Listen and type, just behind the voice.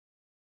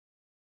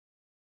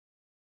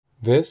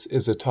This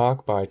is a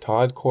talk by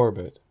Todd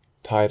Corbett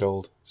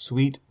titled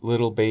Sweet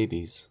Little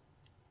Babies,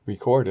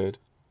 recorded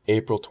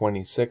April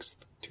 26,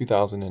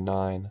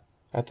 2009,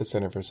 at the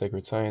Center for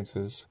Sacred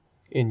Sciences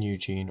in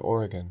Eugene,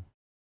 Oregon.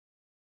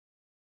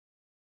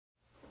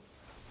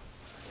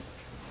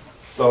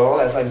 So,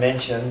 as I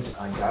mentioned,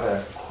 I got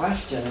a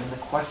question in the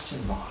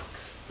question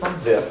box from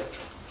Vip,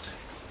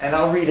 and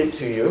I'll read it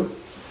to you.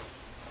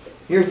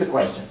 Here's the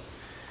question.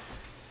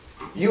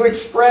 You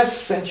express,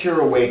 since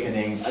your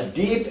awakening, a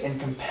deep and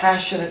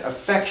compassionate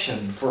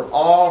affection for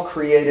all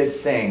created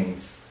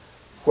things,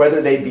 whether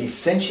they be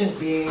sentient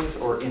beings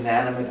or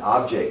inanimate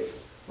objects,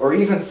 or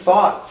even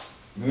thoughts,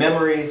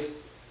 memories,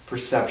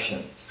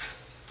 perceptions.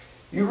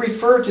 You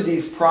refer to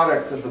these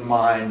products of the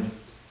mind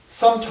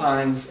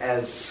sometimes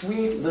as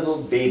sweet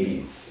little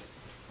babies,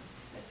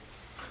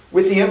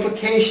 with the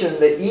implication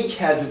that each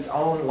has its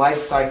own life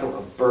cycle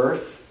of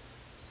birth,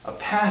 a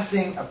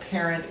passing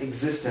apparent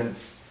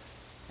existence,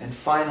 and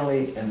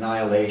finally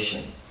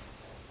annihilation.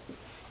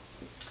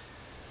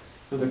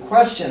 So the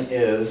question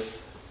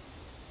is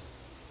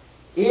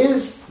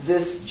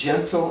this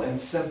gentle and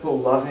simple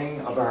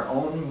loving of our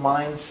own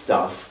mind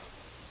stuff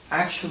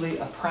actually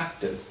a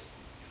practice?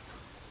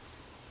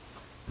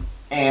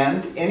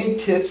 And any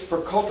tips for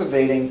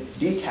cultivating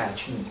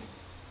detachment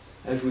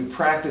as we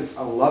practice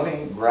a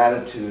loving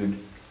gratitude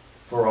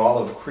for all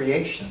of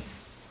creation?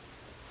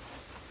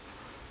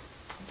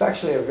 It's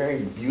actually a very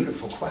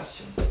beautiful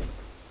question.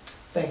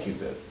 Thank you,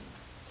 Viv.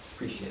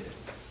 Appreciate it.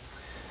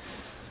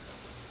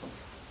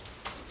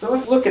 So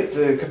let's look at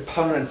the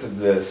components of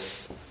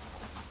this.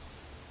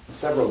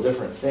 Several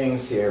different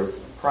things here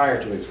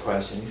prior to his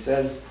question. He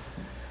says,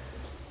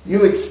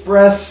 you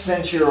express,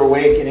 since your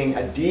awakening,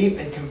 a deep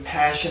and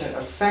compassionate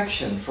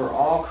affection for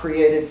all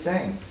created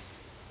things.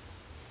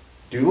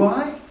 Do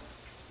I?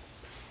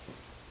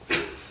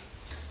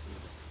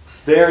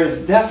 There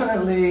is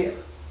definitely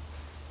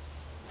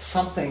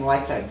something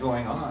like that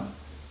going on.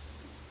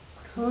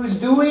 Who's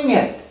doing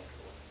it?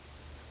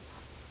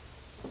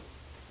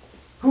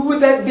 Who would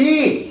that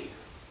be?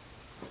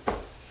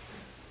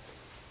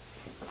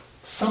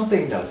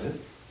 Something does it.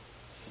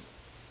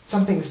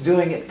 Something's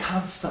doing it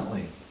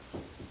constantly.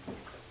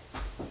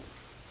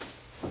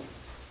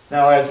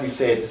 Now, as we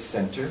say at the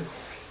center,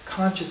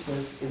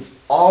 consciousness is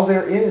all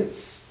there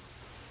is.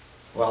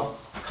 Well,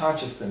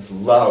 consciousness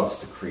loves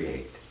to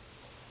create.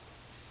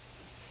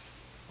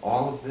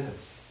 All of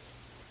this.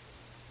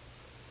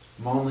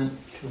 Moment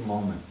to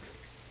moment.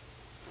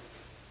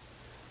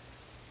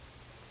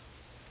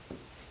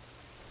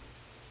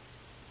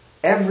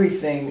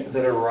 Everything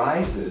that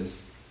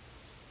arises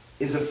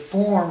is a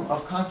form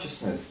of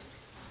consciousness.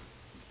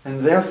 And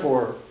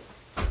therefore,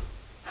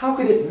 how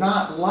could it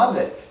not love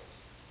it?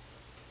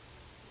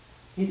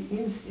 It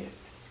is it.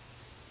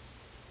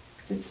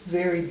 Its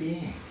very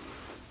being.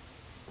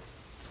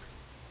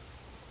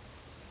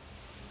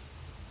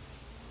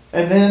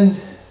 And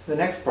then the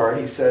next part,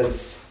 he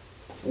says,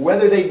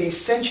 whether they be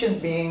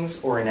sentient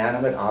beings or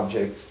inanimate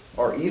objects,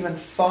 or even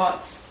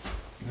thoughts,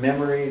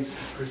 memories,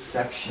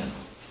 perceptions.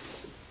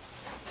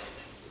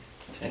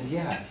 And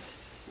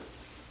yes,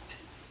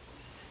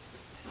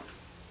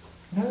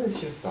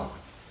 notice your thoughts.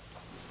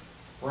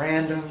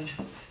 Random,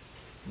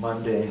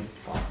 mundane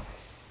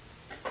thoughts.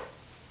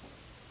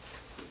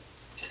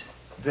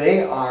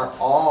 They are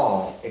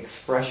all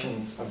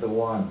expressions of the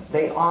One.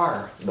 They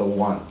are the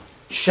One,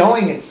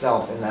 showing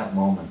itself in that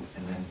moment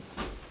and then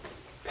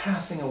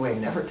passing away,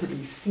 never to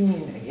be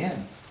seen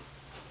again.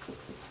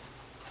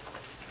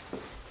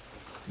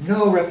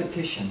 No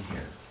repetition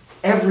here.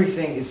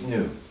 Everything is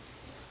new,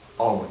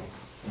 always.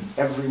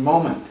 In every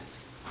moment.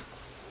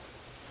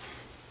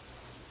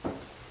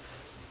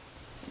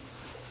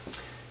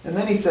 And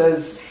then he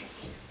says,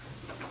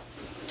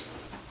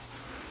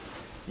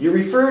 you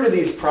refer to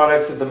these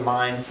products of the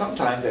mind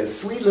sometimes as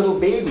sweet little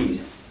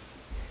babies,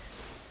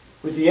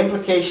 with the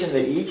implication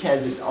that each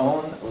has its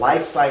own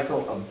life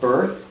cycle of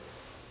birth,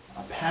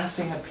 a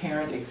passing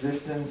apparent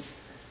existence,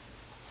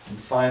 and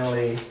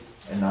finally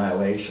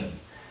annihilation.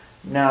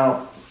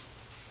 Now,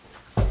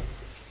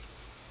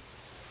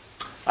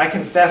 I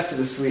confess to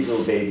the sweet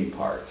little baby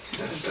part.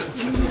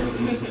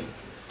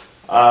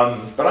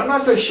 But I'm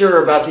not so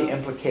sure about the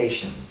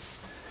implications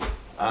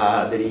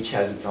that each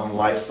has its own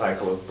life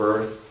cycle of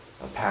birth,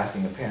 a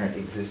passing apparent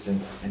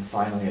existence, and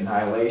finally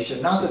annihilation.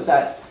 Not that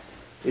that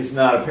is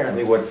not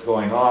apparently what's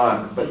going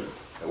on, but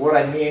what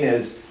I mean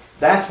is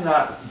that's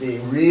not the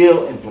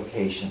real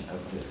implication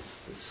of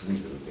this, the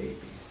sweet little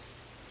babies.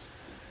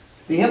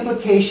 The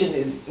implication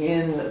is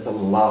in the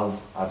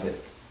love of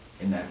it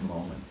in that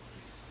moment.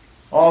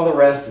 All the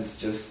rest is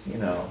just,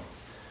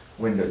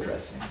 window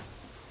dressing.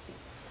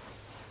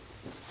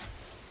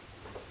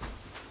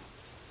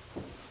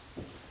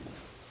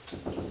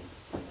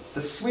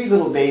 The sweet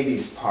little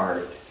babies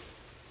part,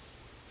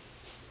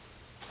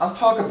 I'll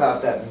talk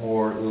about that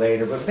more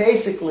later, but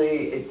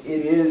basically it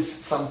is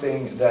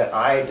something that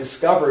I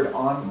discovered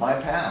on my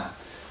path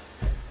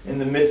in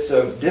the midst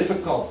of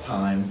difficult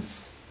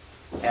times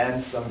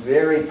and some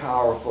very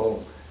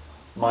powerful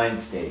mind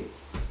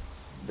states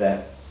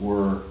that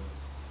were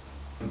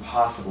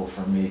impossible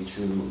for me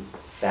to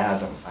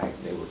fathom.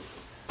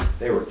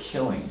 They were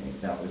killing me.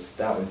 That was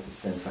the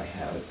sense I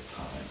had at the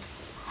time.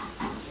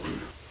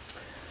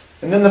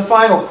 And then the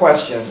final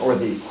question, or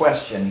the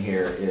question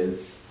here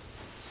is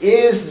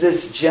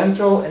this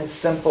gentle and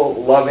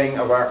simple loving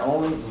of our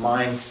own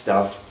mind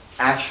stuff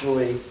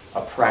actually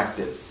a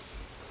practice?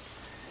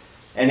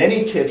 And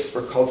any tips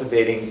for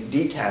cultivating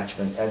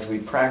detachment as we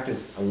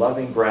practice a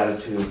loving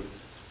gratitude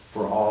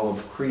for all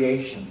of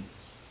creation?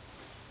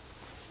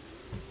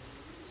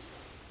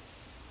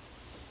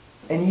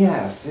 And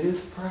yes, it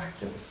is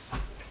practice.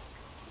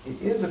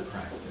 It is a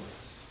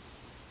practice.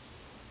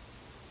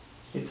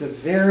 It's a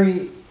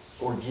very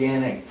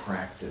organic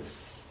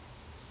practice.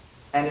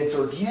 And it's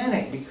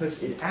organic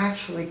because it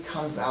actually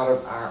comes out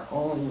of our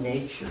own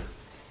nature.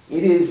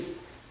 It is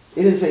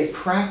a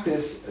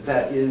practice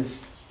that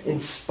is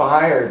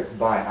inspired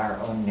by our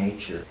own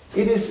nature.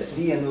 It is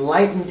the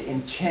enlightened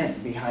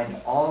intent behind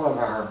all of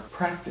our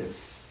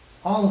practice,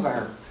 all of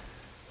our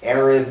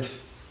arid,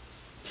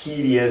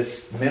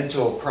 tedious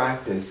mental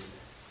practice.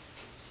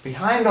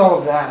 Behind all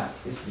of that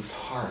is this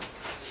heart.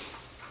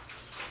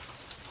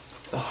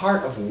 The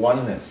heart of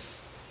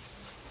oneness.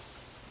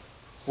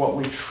 What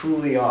we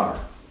truly are.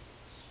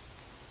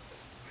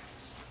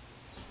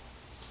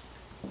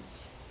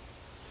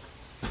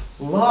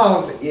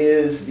 Love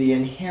is the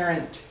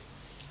inherent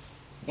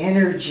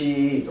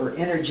energy or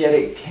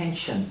energetic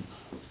tension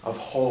of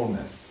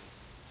wholeness.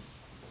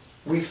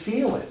 We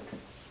feel it.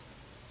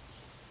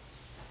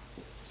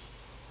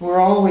 We're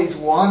always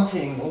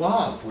wanting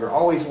love. We're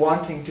always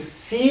wanting to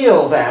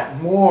feel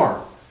that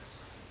more.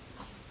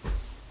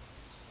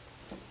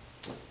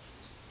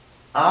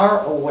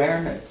 Our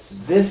awareness,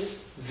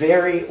 this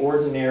very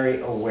ordinary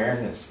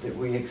awareness that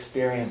we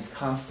experience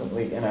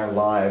constantly in our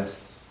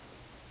lives,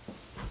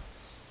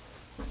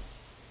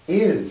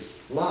 is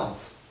love.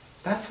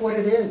 That's what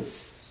it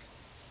is.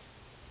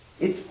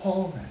 It's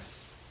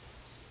wholeness.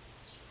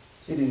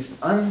 It is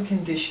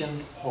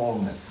unconditioned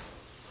wholeness.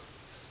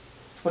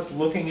 It's what's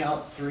looking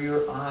out through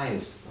your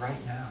eyes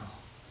right now.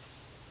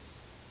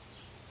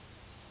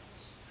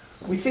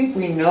 We think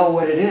we know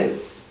what it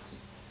is.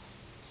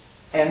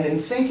 And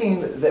in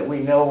thinking that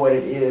we know what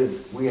it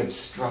is, we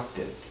obstruct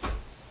it.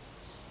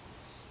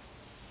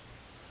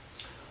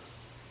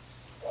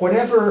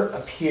 Whatever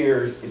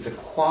appears is a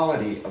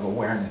quality of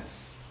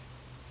awareness.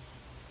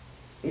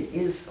 It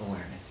is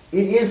awareness.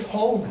 It is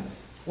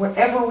wholeness.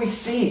 Whatever we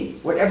see,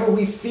 whatever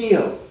we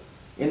feel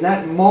in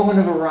that moment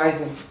of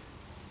arising,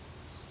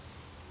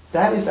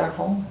 that is our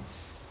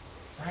wholeness.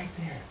 Right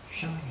there,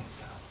 showing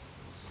itself.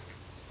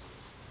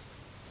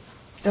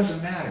 It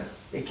doesn't matter.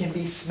 It can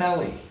be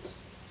smelly.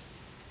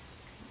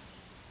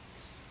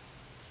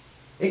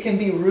 It can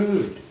be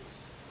rude.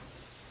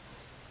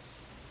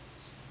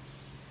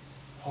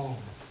 Wholeness.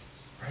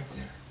 Right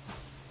there.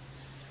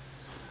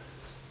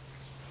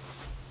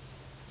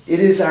 It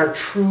is our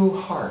true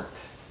heart,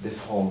 this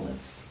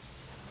wholeness.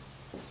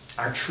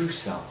 Our true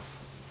self.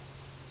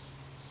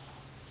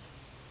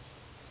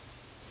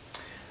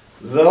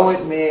 Though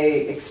it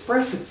may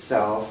express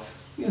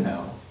itself,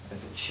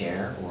 as a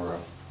chair or a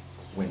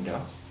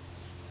window,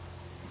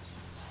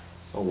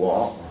 a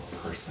wall or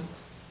a person,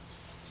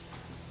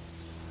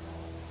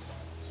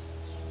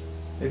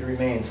 it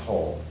remains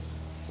whole.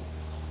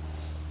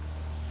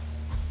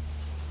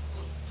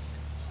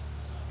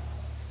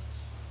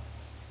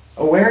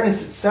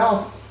 Awareness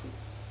itself,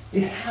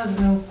 it has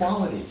no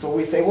quality. So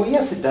we say, well,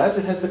 yes, it does.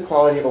 It has the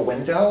quality of a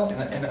window.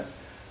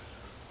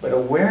 But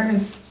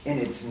awareness in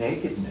its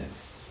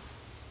nakedness,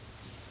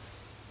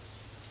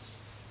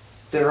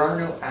 there are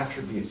no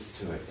attributes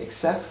to it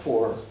except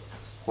for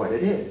what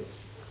it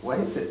is. What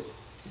is it?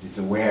 It is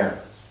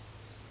aware.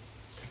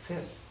 That's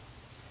it.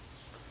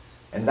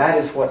 And that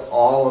is what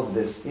all of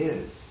this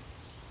is.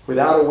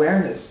 Without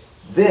awareness,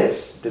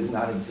 this does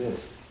not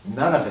exist.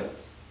 None of it.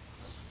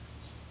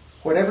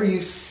 Whatever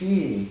you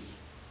see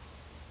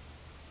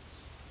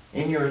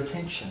in your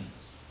attention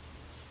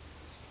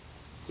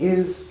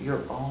is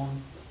your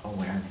own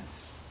awareness.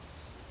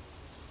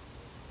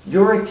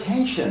 Your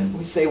attention,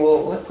 we say,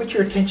 well, put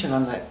your attention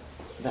on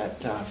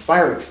that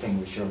fire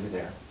extinguisher over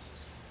there.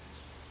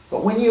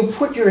 But when you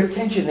put your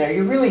attention there,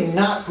 you're really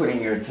not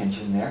putting your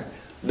attention there.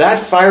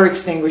 That fire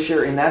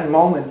extinguisher in that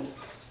moment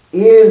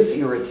is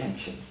your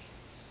attention.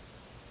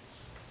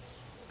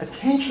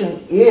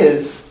 Attention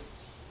is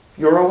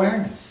your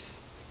awareness.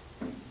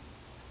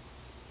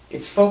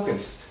 It's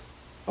focused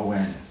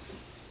awareness.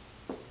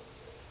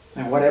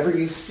 And whatever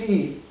you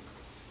see,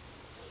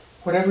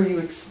 whatever you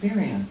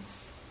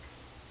experience,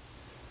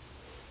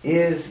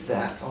 is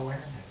that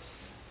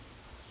awareness.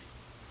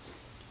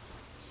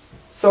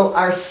 So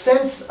our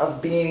sense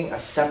of being a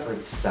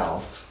separate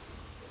self,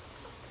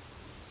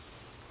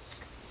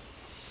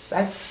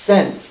 that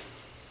sense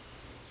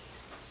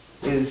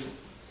is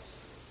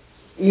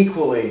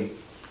equally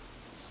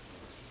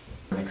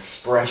an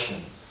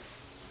expression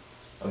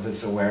of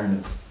this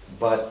awareness.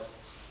 But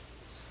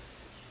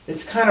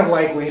it's kind of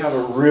like we have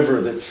a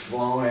river that's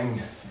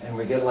flowing and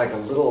we get like a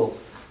little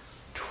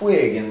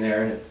twig in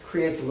there and it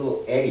creates a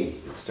little eddy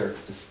that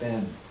starts to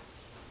spin.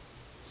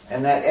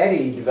 And that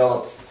eddy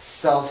develops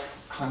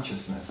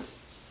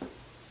self-consciousness.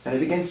 And it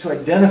begins to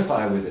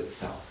identify with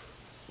itself.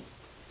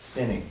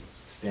 Spinning,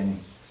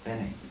 spinning,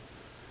 spinning.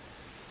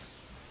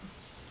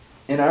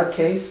 In our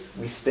case,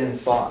 we spin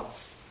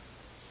thoughts.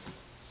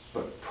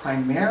 But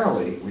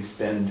primarily we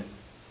spin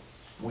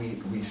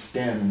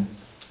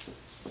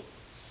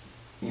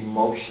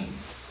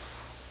emotions.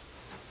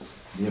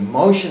 The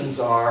emotions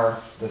are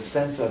the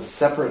sense of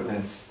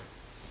separateness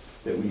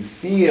that we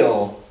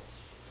feel.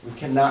 We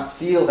cannot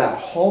feel that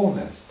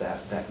wholeness,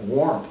 that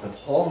warmth of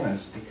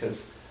wholeness,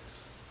 because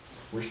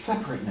we're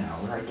separate now.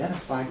 We're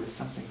identified with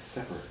something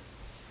separate.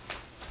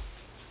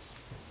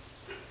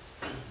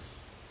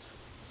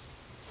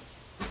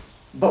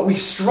 But we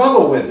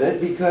struggle with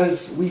it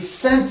because we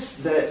sense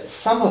that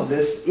some of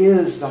this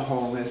is the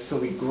wholeness, so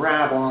we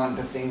grab on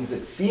to things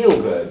that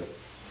feel good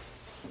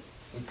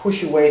and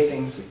push away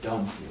things that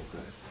don't feel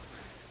good.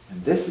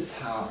 And this is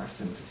how our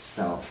sense of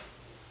self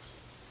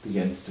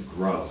begins to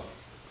grow,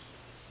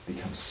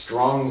 becomes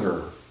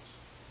stronger.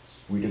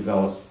 We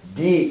develop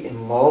deep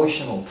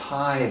emotional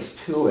ties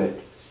to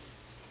it.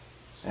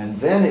 And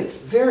then it's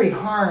very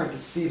hard to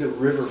see the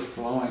river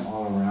flowing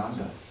all around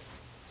us,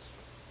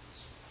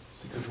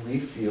 because we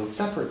feel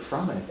separate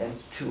from it. And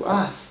to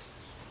us,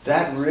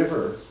 that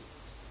river,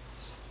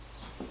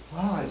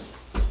 well,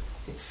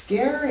 it's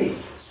scary.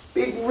 It's a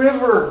big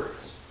river.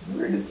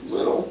 We're just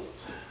little.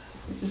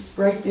 We're just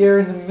right there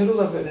in the middle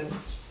of it, and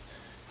it's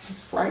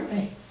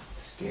frightening,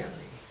 scary.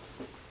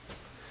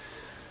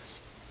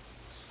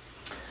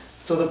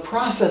 So the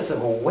process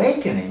of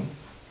awakening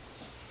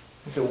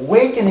is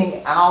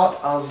awakening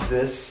out of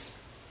this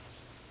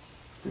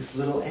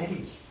little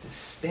eddy, this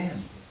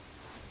spin.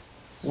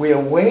 We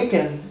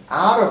awaken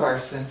out of our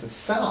sense of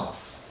self.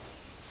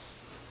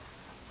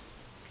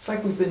 It's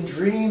like we've been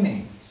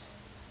dreaming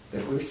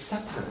that we're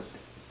separate.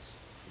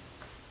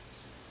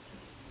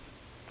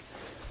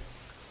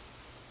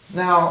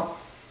 Now,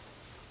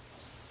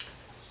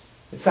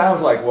 it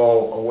sounds like,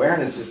 well,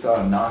 awareness just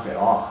ought to knock it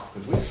off,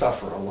 because we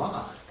suffer a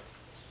lot.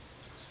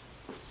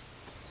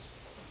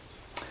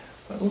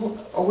 But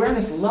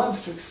awareness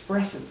loves to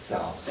express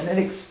itself, and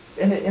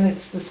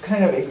it's this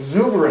kind of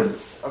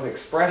exuberance of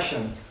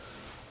expression.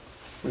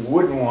 We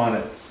wouldn't want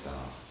it to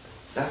stop.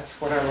 That's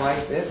what our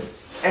life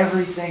is.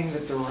 Everything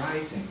that's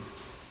arising.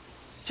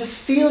 Just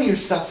feel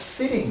yourself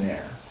sitting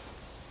there.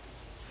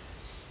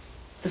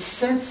 The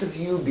sense of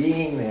you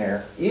being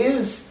there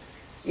is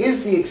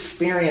the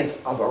experience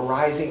of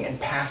arising and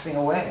passing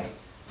away.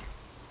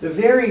 The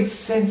very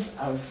sense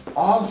of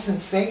all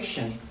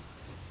sensation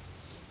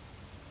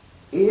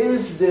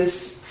is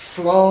this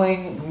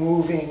flowing,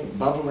 moving,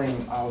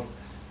 bubbling of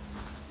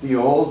the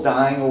old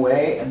dying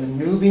away and the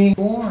new being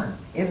born.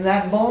 In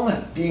that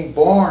moment, being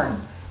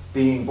born,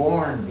 being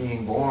born,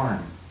 being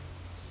born.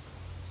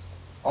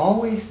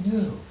 Always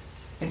new.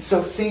 And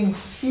so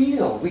things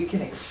feel, we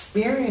can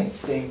experience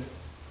things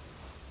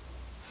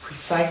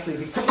precisely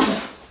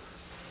because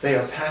they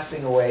are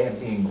passing away and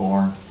being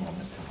born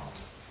moment to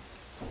moment.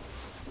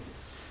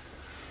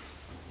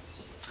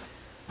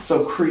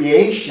 So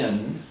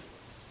creation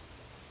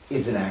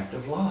is an act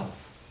of love,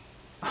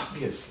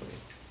 obviously.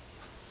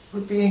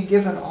 We're being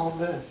given all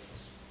this.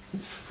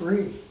 It's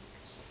free.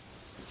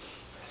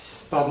 It's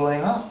just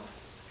bubbling up.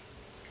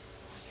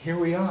 Here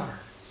we are.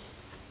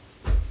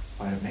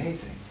 Quite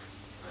amazing.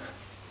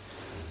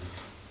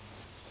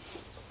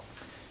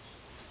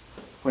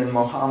 When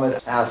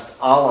Muhammad asked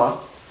Allah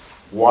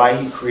why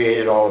he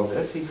created all of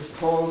this, he was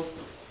told,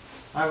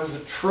 I was a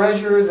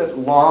treasure that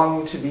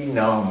longed to be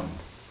known.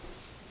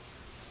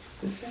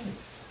 This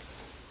is.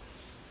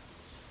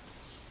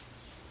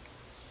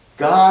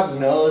 God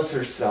knows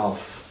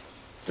herself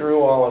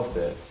through all of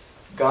this.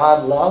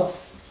 God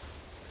loves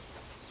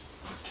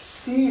to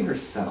see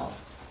herself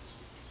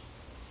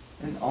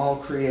in all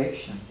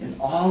creation, in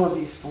all of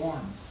these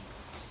forms.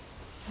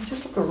 And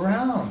just look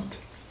around.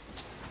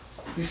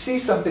 You see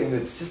something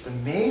that's just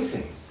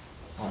amazing.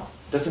 Well,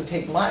 it doesn't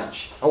take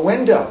much. A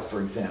window, for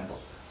example,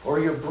 or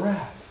your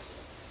breath.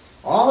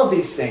 All of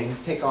these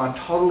things take on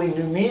totally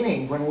new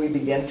meaning when we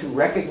begin to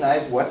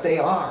recognize what they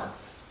are,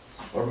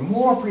 or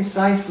more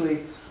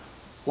precisely,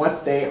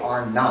 what they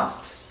are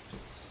not.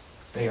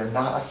 They are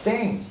not a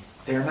thing.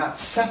 They are not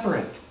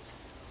separate.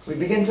 We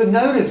begin to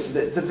notice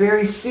that the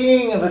very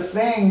seeing of a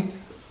thing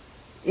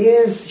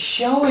is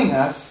showing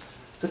us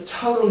the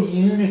total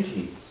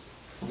unity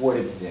of what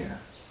is there.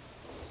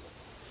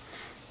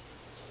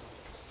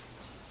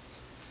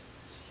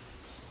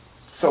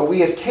 So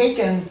we have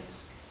taken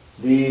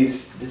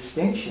these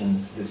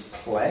distinctions, this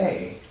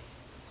play,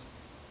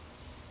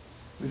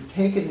 we've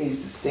taken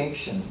these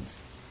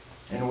distinctions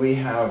and we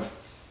have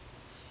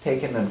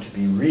taken them to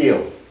be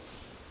real.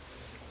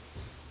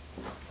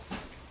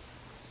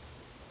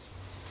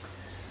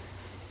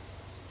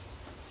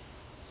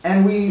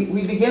 And we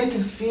begin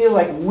to feel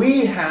like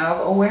we have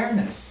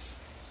awareness.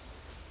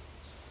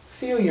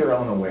 Feel your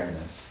own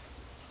awareness.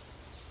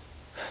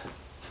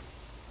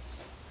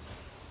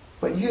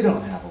 But you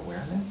don't have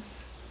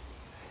awareness.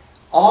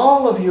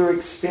 all of your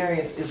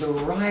experience is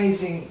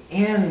arising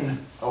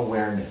in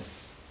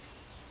awareness.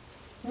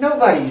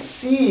 Nobody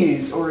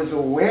sees or is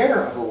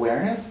aware of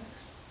awareness.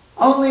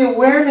 Only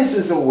awareness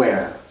is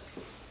aware.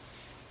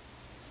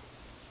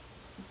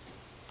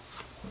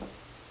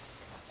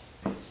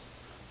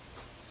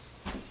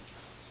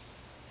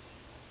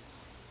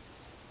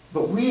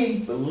 But we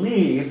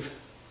believe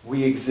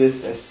we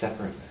exist as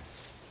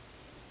separateness.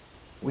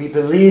 We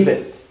believe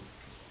it.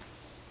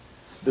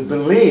 The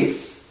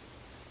beliefs,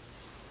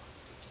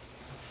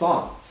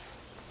 thoughts.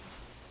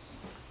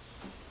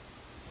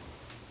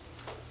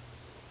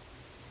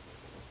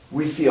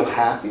 We feel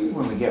happy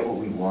when we get what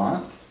we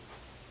want.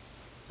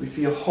 We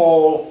feel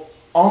whole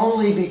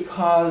only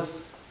because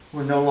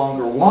we're no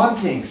longer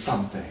wanting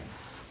something.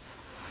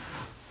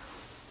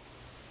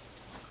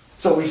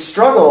 So we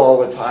struggle all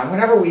the time.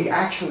 Whenever we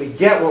actually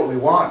get what we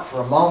want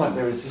for a moment,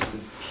 there is just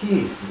this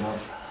peace. You go,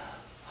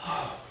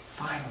 oh,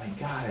 finally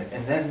got it.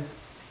 And then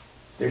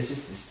there's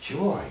just this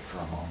joy for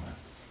a moment.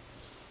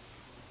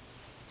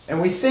 And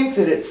we think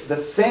that it's the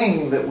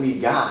thing that we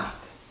got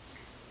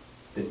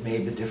that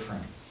made the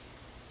difference.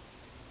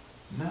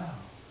 No.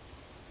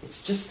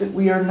 It's just that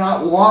we are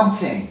not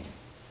wanting.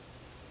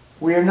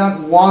 We are not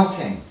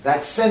wanting.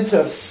 That sense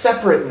of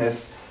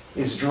separateness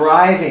is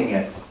driving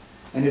it.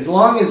 And as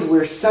long as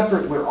we're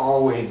separate, we're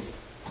always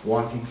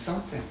wanting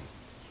something.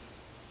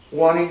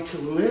 Wanting to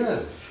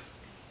live.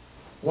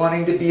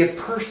 Wanting to be a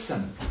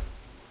person.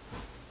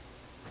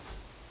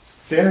 It's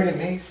a very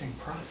amazing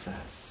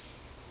process.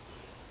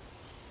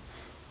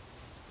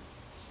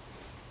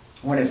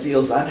 When it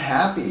feels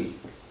unhappy,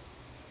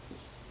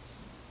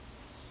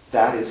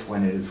 that is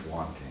when it is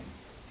wanting.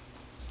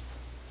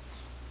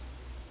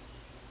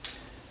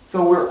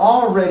 So we're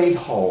already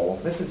whole.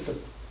 This is the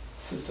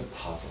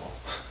puzzle.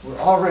 We're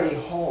already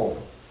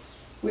whole.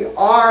 We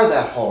are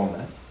that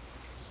wholeness.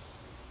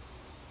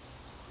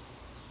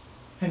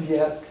 And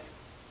yet,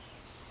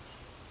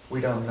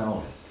 we don't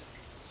know it.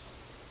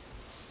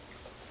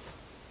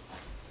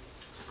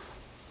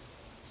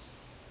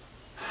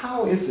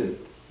 How is it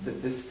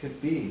that this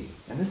could be?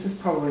 And this is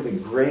probably the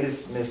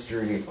greatest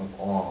mystery of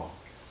all.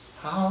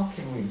 How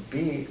can we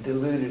be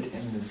deluded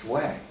in this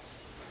way?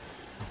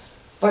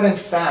 But in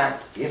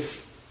fact, if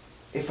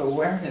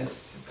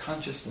awareness,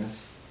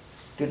 consciousness,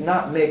 did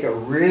not make a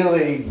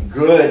really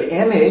good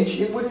image,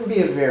 it wouldn't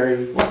be a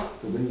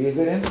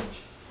good image.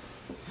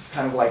 It's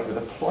kind of like with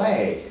a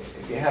play.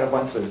 If you had a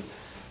bunch of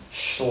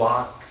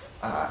schlock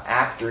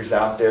actors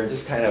out there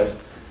just kind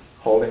of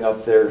holding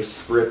up their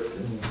script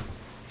and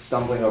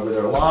stumbling over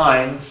their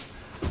lines,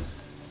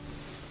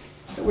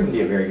 it wouldn't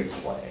be a very good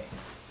play.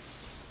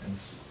 And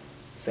the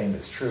same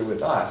is true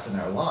with us in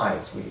our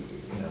lives.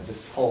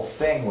 This whole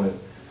thing with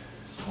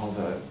all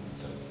the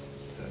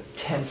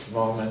tense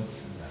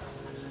moments and the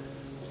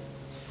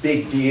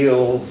big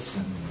deals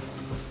and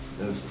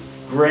those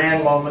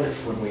grand moments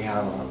when we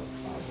have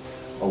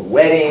a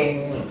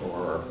wedding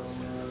or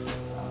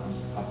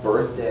a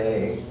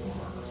birthday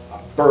or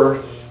a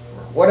birth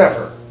or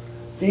whatever.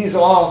 These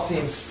all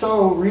seem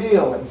so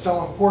real and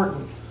so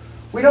important.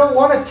 We don't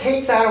want to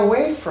take that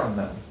away from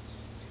them.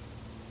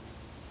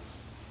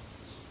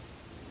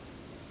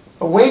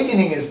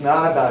 Awakening is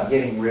not about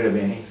getting rid of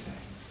anything.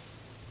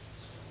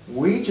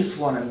 We just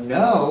want to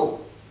know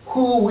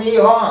who we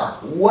are,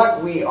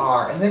 what we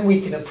are, and then we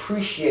can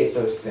appreciate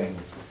those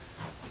things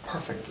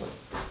perfectly.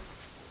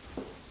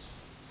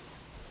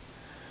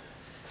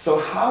 So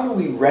how do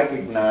we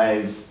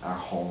recognize our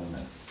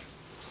wholeness?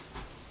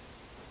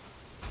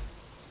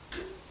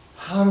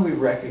 How do we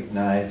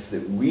recognize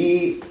that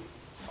we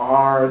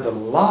are the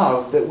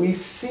love that we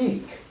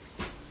seek?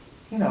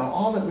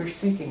 All that we're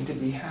seeking to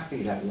be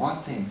happy, that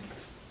wanting.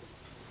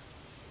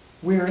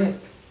 We're it.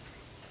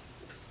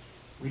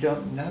 We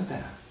don't know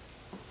that.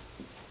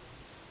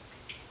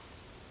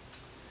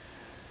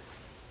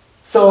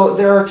 So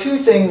there are two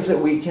things that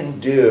we can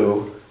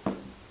do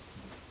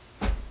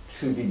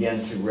to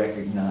begin to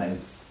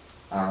recognize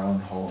our own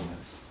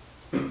wholeness.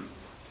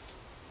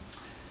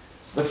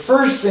 The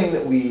first thing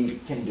that we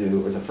can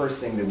do, or the first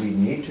thing that we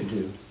need to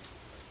do,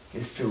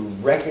 is to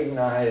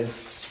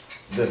recognize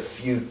the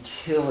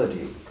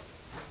futility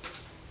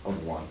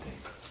of wanting.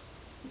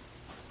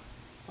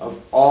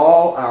 Of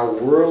all our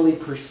worldly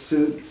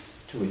pursuits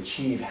to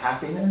achieve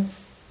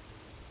happiness,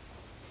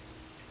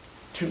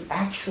 to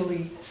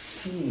actually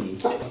see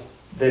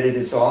that it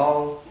is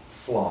all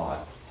flawed,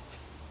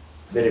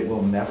 that it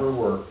will never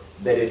work,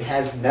 that it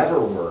has never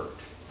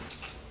worked.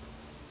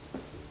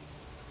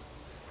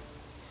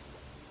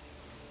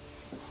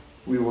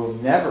 We will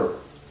never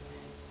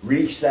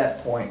reach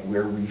that point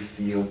where we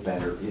feel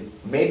better. It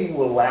maybe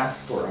will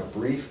last for a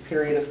brief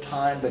period of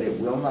time, but it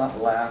will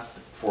not last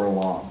for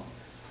long.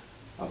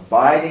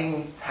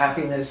 Abiding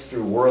happiness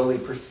through worldly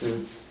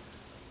pursuits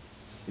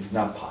is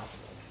not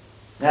possible.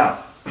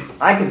 Now,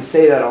 I can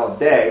say that all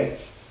day,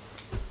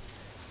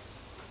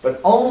 but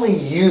only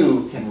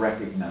you can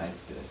recognize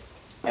this.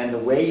 And the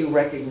way you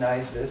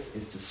recognize this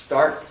is to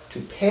start to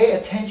pay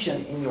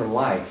attention in your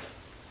life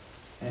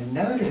and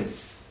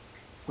notice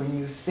when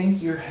you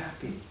think you're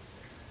happy,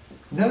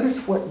 Notice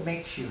what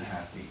makes you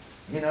happy.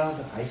 You know,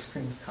 the ice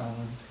cream's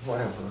coming,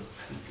 whatever.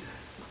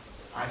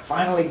 I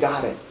finally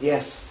got it.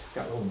 Yes, it's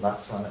got little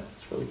nuts on it.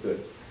 It's really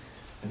good.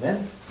 And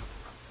then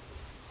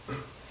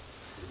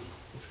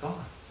it's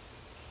gone.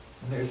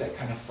 And there's that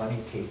kind of funny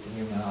taste in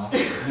your mouth.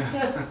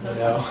 You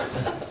know?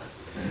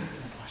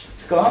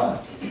 It's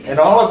gone. And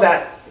all of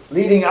that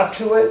leading up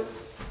to it,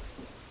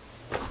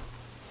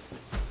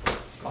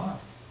 it's gone.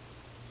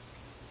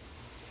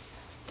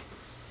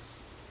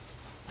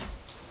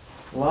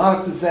 A lot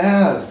of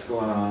pizzazz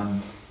going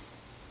on.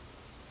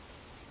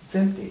 It's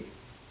empty.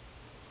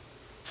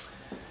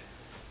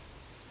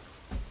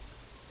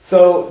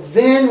 So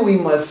then we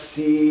must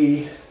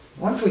see,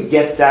 once we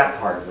get that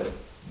part of it,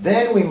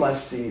 then we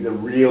must see the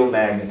real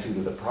magnitude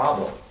of the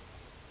problem.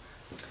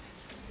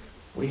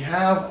 We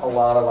have a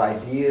lot of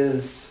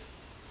ideas,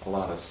 a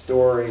lot of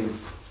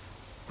stories.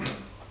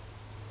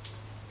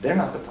 They're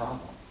not the problem.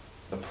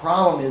 The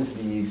problem is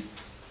these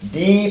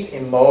deep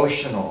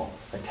emotional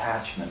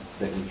attachments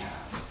that we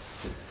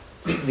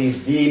have.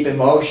 These deep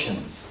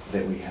emotions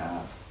that we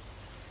have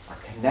are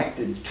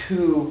connected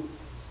to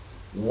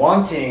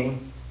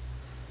wanting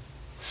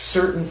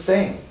certain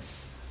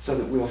things so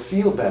that we'll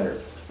feel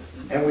better.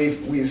 And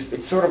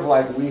it's sort of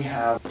like we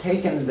have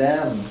taken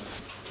them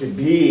to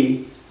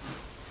be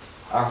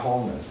our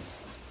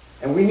wholeness.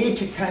 And we need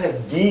to kind of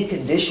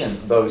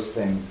decondition those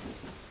things.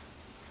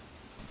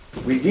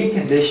 We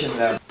decondition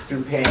them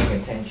through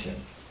paying attention.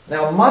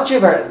 Now, much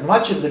of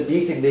the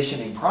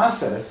deconditioning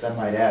process, I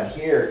might add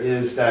here,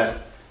 is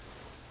that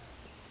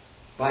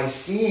by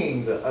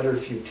seeing the utter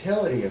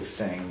futility of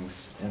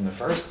things in the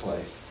first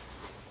place,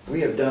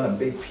 we have done a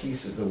big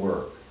piece of the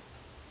work.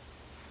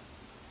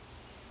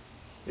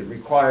 It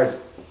requires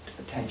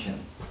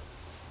attention.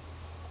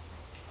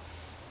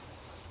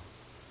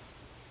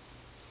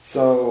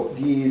 So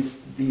these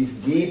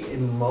deep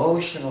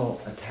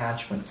emotional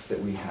attachments that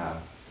we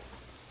have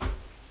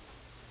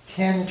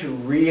tend to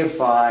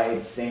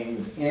reify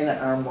things in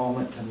our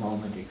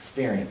moment-to-moment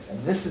experience.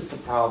 And this is the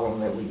problem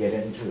that we get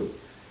into.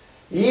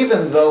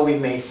 Even though we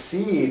may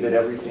see that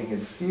everything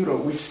is futile,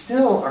 we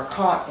still are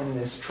caught in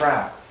this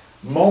trap.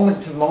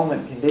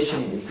 Moment-to-moment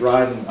conditioning is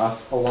driving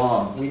us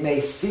along. We may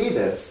see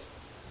this,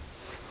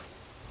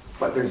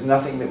 but there's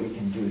nothing that we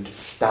can do to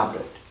stop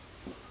it.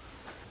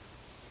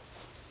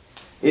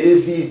 It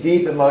is these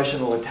deep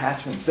emotional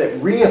attachments that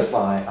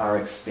reify our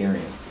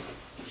experience.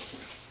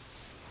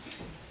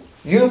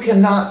 You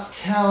cannot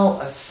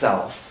tell a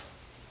self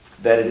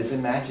that it is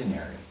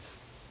imaginary.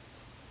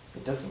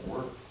 It doesn't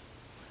work.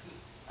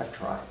 I've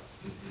tried.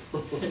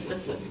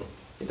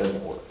 It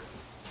doesn't work.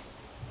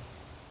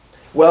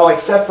 Well,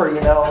 except for,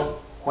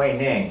 Hui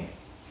Ning.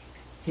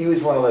 He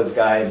was one of those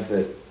guys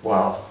that,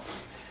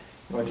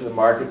 he went to the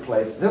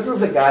marketplace. This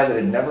was a guy that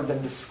had never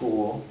been to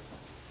school.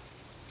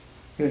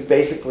 He was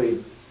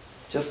basically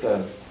just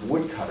a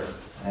woodcutter.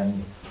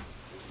 And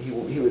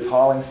he was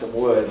hauling some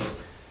wood.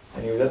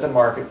 And he was at the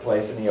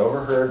marketplace and he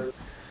overheard,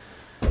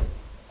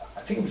 I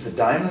think it was the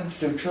Diamond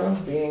Sutra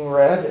being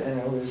read,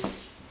 and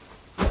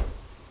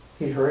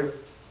he heard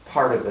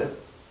part of it.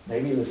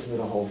 Maybe he listened to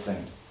the whole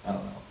thing. I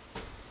don't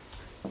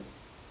know.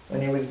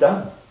 When he was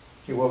done,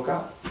 he woke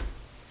up.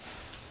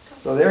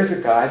 So there's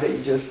a guy that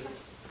you just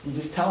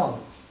tell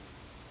him.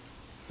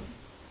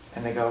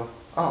 And they go,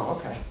 oh,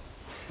 okay.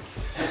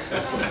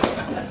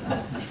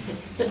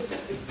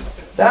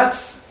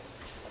 That's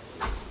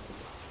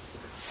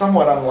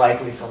somewhat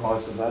unlikely for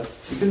most of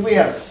us because we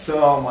have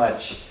so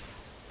much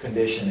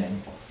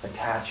conditioning,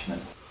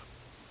 attachment.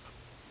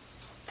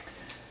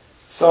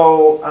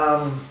 So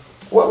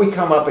what we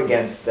come up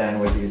against then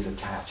with these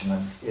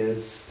attachments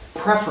is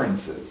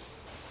preferences.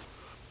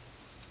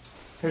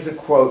 Here's a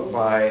quote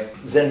by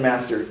Zen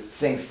Master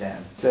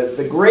Singstan. It says,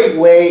 "The great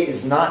way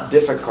is not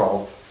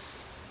difficult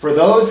for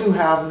those who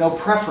have no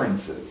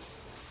preferences.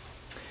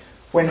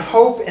 When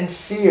hope and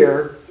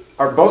fear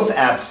are both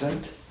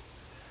absent,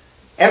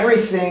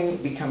 everything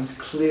becomes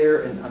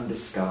clear and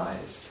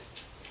undisguised.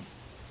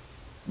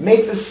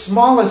 Make the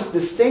smallest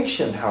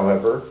distinction,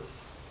 however,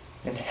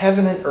 and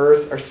heaven and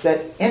earth are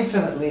set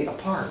infinitely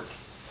apart.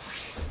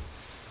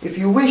 If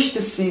you wish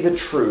to see the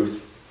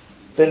truth,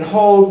 then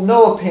hold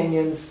no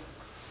opinions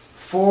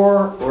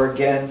for or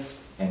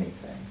against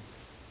anything."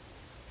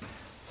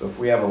 So if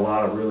we have a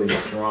lot of really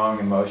strong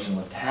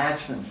emotional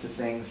attachments to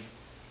things,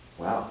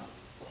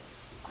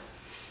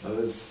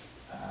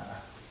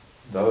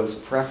 those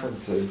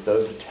preferences,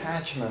 those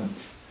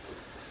attachments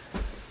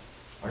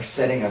are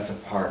setting us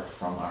apart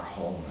from our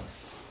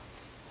wholeness.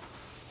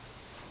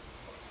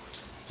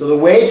 So the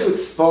way to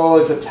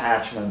expose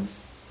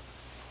attachments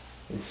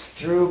is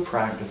through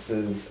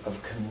practices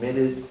of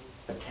committed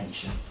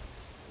attention.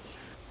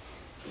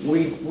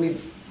 We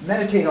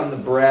meditate on the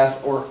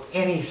breath or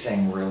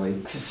anything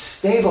really to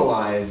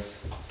stabilize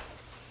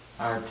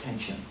our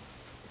attention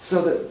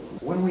so that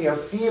when we are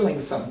feeling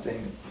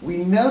something, we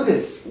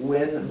notice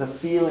when the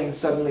feeling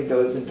suddenly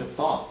goes into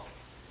thought.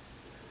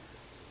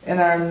 In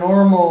our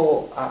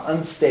normal,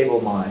 unstable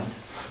mind,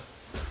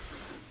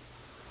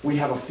 we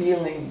have a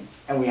feeling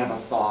and we have a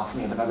thought, and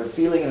we have another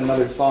feeling, and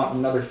another thought, and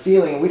another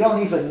feeling, and we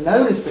don't even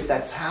notice that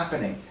that's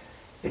happening.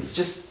 It's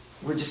just,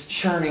 we're just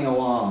churning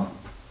along.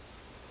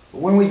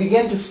 When we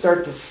begin to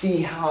start to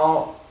see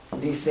how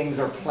these things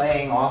are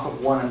playing off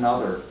of one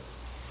another,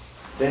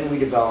 then we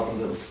develop a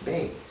little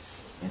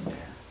space in there.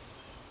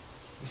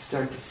 We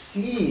start to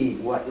see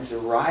what is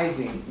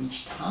arising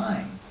each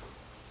time.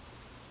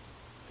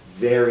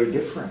 Very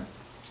different.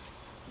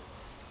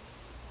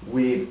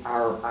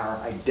 Our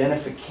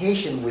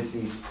identification with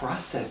these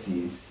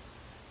processes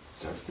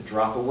starts to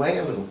drop away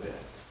a little bit.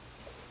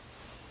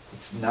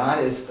 It's not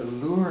as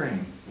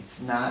alluring.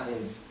 It's not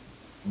as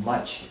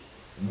much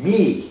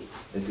me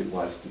as it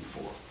was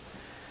before.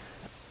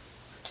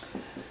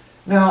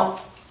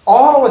 Now,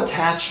 all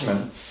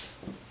attachments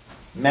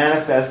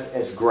manifest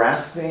as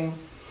grasping,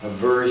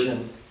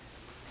 aversion,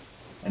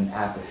 and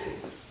apathy.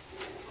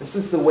 This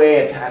is the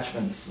way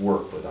attachments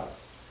work with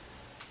us.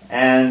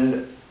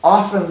 And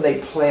often they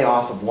play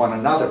off of one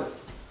another.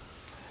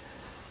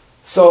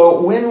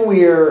 So when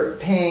we're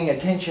paying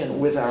attention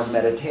with our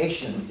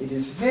meditation, it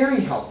is very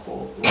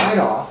helpful right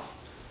off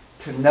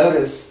to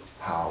notice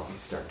how we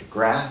start to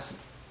grasp,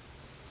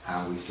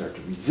 how we start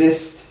to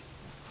resist,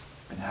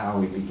 and how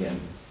we begin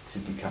to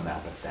become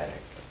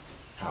apathetic,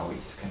 how we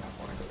just kind of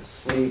want to go to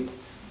sleep,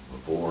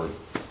 we're bored,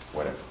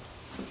 whatever.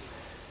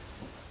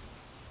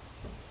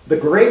 The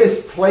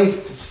greatest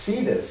place to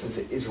see this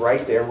is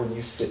right there when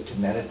you sit to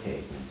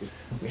meditate.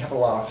 We have a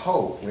lot of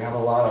hope. We have a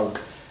lot of,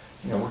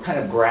 we're kind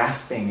of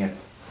grasping at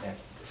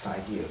this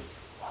idea of,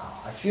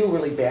 wow, I feel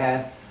really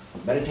bad.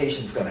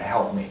 Meditation's going to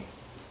help me.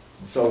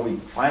 And so we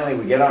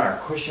get on our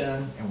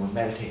cushion and we're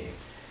meditating.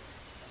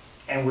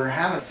 And we're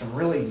having some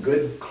really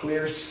good,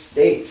 clear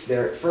states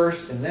there at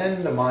first, and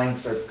then the mind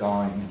starts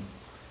going,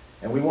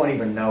 and we won't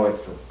even know it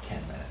for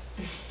 10 minutes.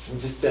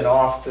 We've just been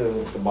off to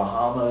the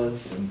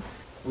Bahamas, and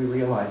we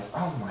realize,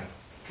 oh my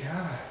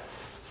God.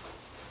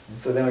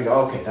 And so then we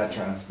go, okay, that's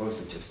right, I'm supposed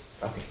to just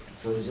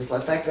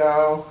let that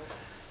go,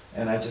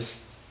 and I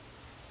just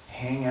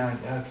hang out,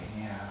 okay,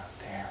 yeah,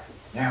 there.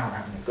 Now we're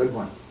having a good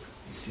one.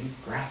 You see,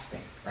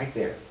 grasping, right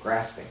there,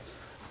 grasping.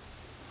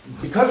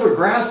 Because we're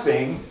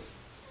grasping,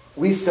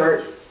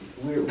 we're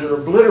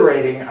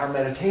obliterating our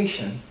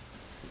meditation,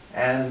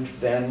 and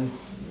then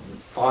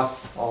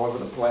thoughts all over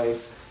the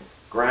place,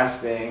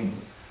 grasping,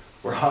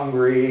 we're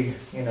hungry,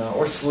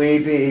 or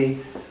sleepy,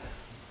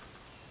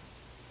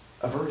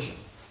 aversion.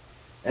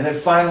 And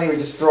then finally we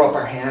just throw up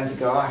our hands and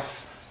go, I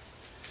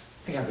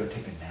think I'll go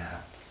take a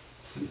nap.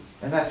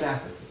 And that's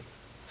apathy.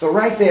 So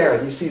right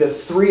there, you see the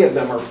three of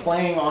them are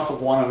playing off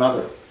of one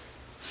another.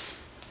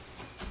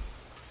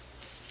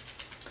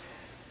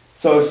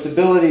 So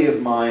stability of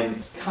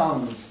mind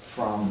comes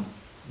from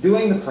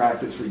doing the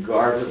practice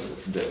regardless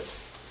of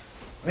this.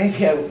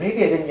 Maybe I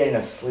didn't get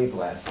enough sleep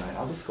last night.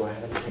 I'll just go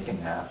ahead and take a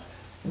nap.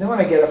 And then when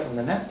I get up from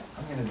the nap,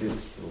 I'm going to do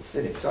this little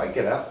sitting. So I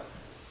get up,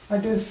 I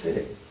do the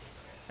sitting.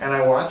 And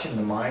I watch and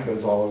the mind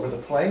goes all over the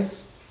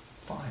place.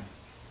 Fine.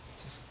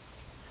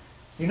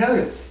 You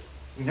notice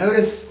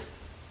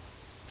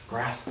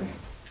grasping.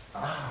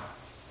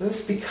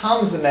 This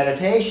becomes the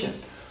meditation.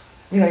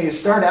 You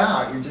start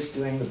out, you're just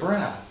doing the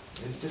breath.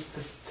 It's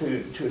just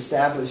to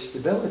establish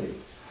stability.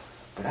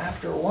 But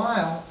after a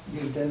while,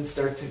 you then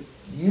start to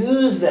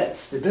use that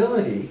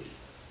stability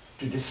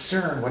to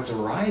discern what's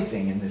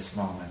arising in this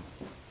moment.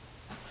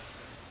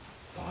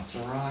 Thoughts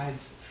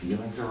arise,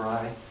 feelings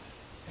arise,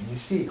 and you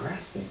see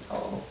grasping.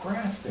 Oh,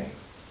 grasping.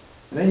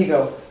 And then you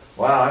go,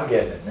 wow, I'm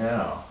getting it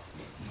now.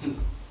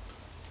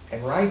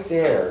 And right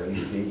there, you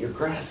see, you're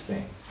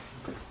grasping.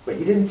 But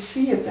you didn't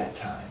see it that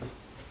time.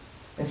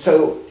 And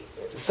so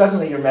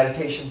suddenly your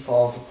meditation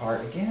falls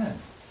apart again.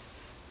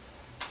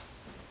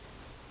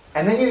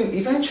 And then you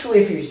eventually,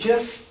 if you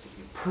just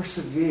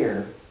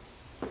persevere,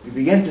 you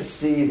begin to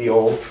see the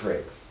old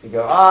tricks. You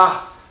go,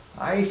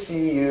 I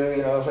see you,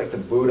 it's like the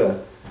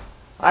Buddha.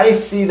 I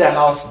see the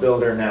house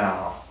builder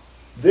now.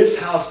 This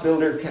house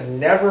builder can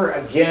never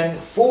again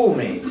fool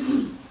me.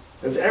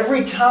 Because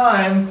every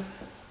time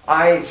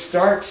I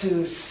start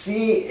to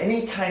see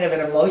any kind of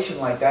an emotion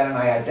like that and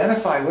I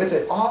identify with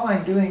it, all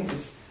I'm doing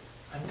is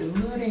I'm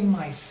deluding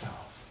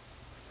myself.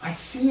 I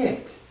see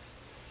it.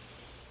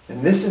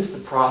 And this is the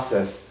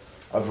process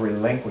of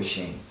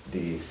relinquishing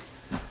these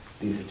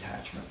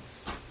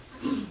attachments.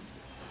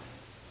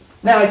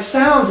 Now it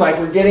sounds like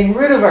we're getting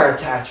rid of our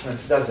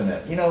attachments, doesn't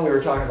it? We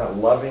were talking about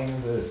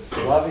loving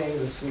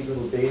the sweet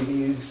little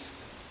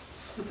babies,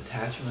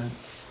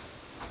 attachments,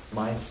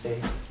 mind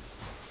states.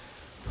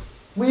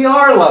 We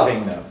are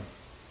loving them.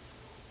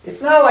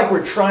 It's not like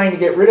we're trying to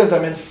get rid of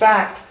them. In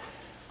fact,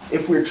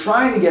 if we're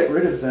trying to get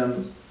rid of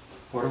them,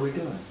 what are we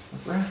doing?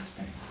 We're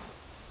grasping.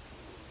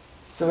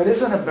 So it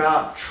isn't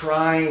about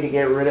trying to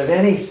get rid of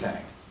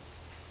anything.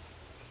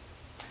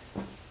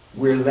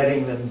 We're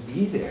letting them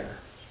be there.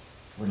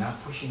 We're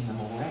not pushing them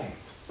away.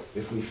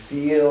 If we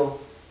feel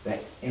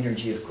that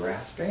energy of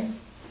grasping,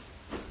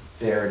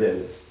 there it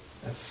is.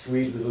 That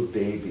sweet little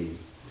baby.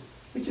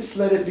 We just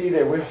let it be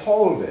there. We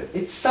hold it.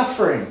 It's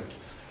suffering.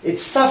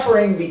 It's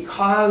suffering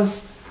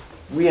because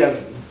we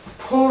have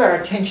pulled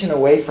our attention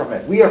away from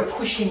it. We are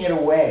pushing it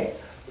away.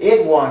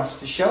 It wants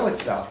to show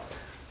itself.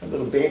 The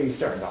little baby's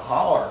starting to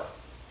holler.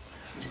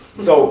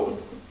 So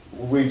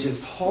we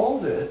just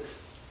hold it,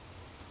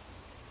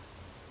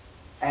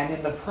 and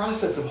in the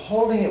process of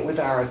holding it with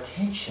our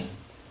attention,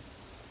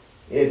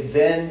 it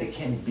then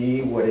can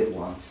be what it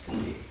wants to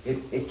be.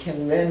 It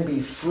can then be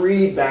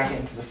freed back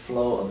into the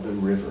flow of the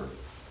river.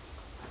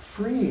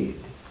 Freed.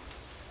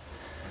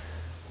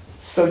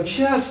 So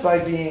just by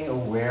being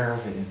aware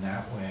of it in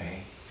that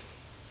way,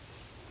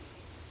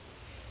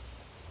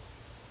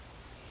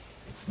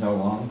 it's no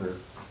longer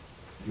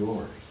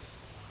yours.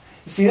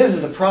 You see, this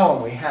is the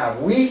problem we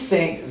have. We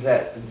think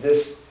that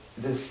this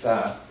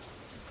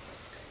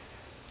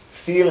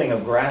feeling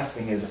of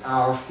grasping is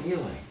our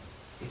feeling.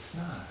 It's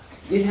not.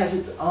 It has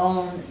its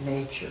own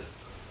nature.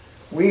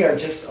 We are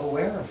just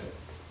aware of it.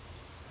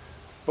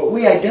 But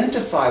we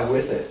identify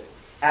with it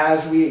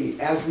as we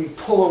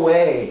pull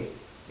away,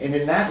 and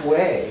in that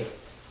way,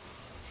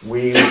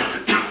 we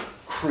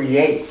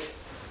create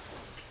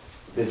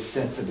this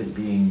sense of it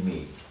being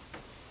me.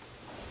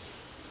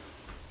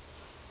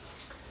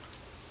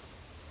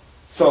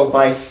 So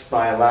by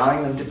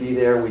allowing them to be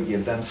there, we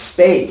give them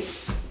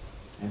space.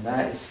 And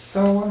that is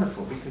so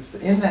wonderful, because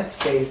in that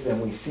space,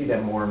 then we see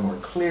them more and more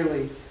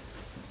clearly.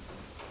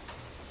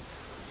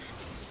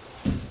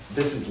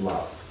 This is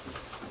love.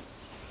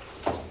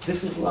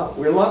 This is love.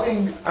 We're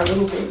loving our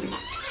little babies.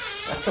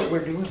 That's what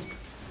we're doing.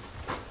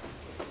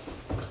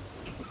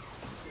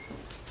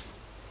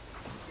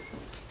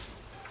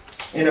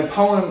 In a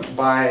poem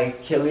by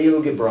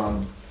Khalil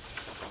Gibran,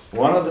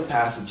 one of the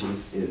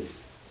passages is,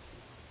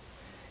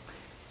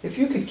 if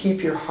you could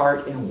keep your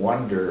heart in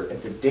wonder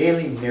at the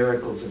daily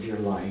miracles of your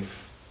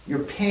life, your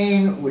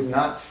pain would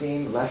not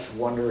seem less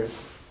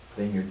wondrous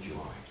than your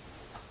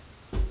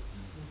joy.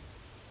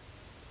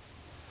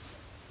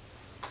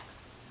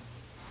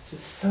 This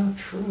is so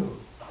true.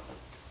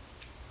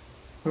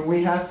 When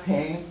we have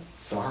pain,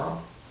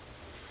 sorrow,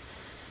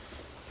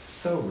 it's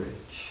so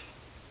rich.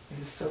 It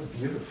is so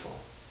beautiful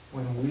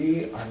when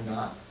we are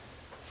not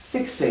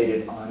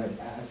fixated on it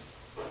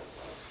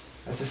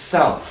as a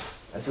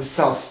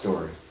self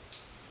story.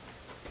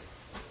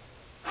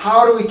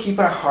 How do we keep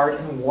our heart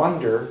in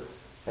wonder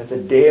at the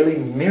daily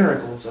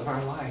miracles of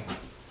our life?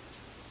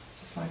 It's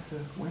just like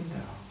the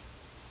window.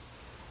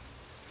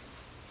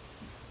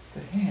 The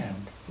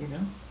hand,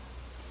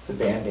 the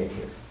Band-Aid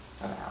here,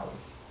 not out.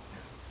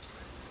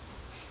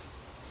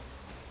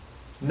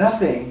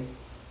 Nothing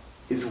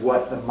is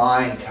what the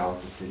mind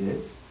tells us it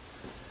is.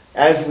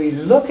 As we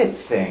look at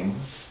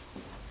things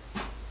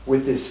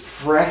with this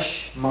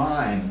fresh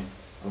mind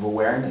of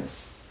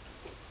awareness,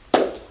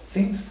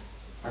 things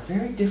are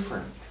very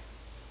different.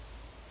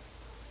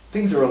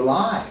 Things are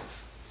alive.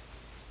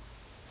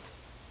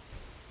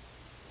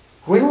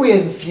 When we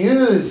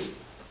infuse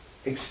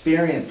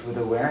experience with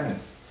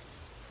awareness,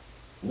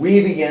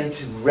 we begin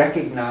to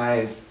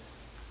recognize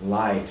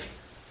life.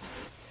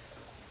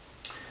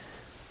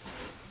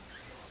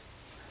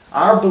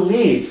 Our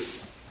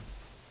beliefs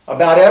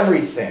about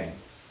everything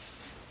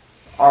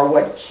are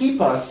what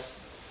keep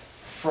us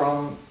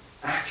from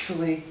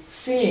actually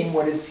seeing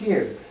what is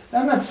here. Now,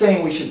 I'm not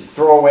saying we should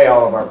throw away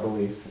all of our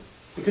beliefs,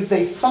 because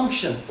they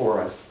function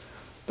for us,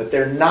 but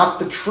they're not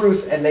the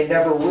truth, and they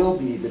never will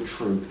be the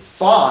truth.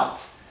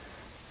 Thought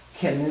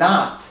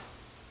cannot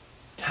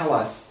tell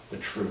us the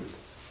truth.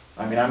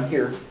 I mean, I'm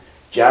here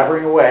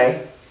jabbering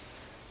away.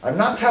 I'm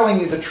not telling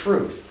you the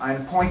truth.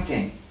 I'm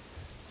pointing.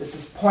 This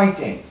is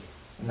pointing,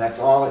 and that's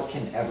all it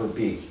can ever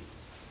be.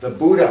 The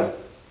Buddha,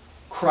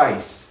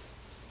 Christ,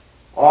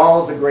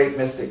 all of the great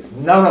mystics,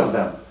 none of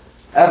them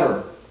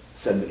ever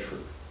said the truth.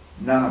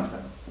 None of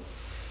them.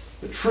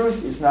 The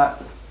truth is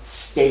not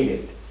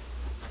stated.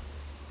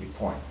 You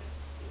point.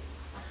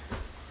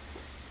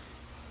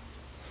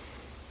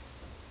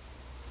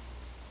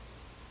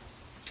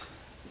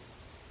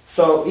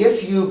 So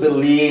if you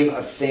believe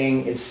a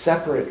thing is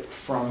separate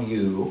from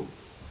you,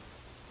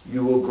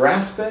 you will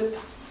grasp it,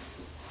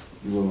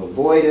 you will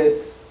avoid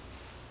it,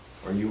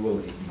 or you will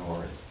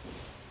ignore it.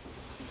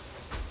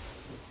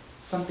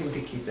 Something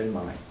to keep in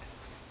mind.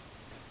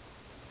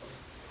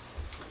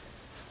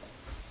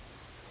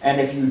 And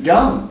if you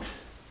don't,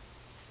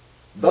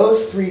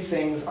 those three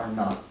things are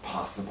not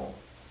possible.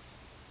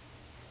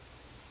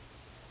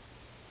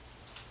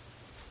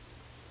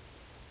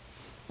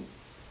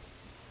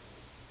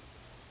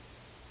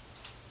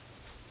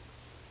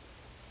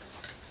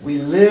 We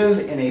live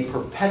in a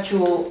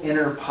perpetual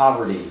inner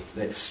poverty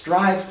that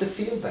strives to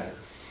feel better.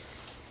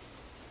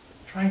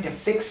 Trying to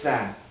fix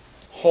that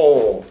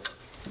hole.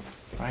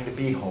 Trying to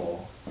be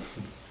whole.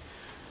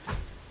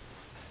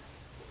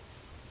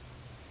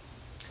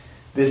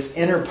 This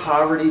inner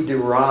poverty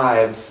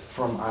derives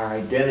from our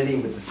identity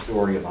with the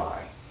story of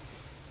I.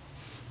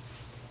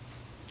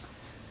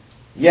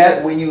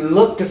 Yet when you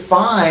look to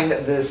find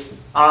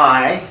this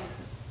I,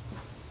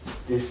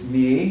 this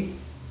me,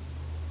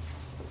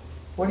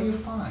 what do you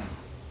find?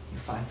 You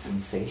find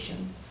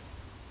sensations.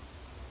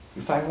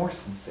 You find more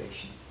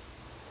sensations.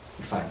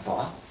 You find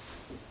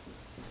thoughts.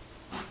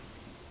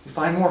 You you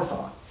find more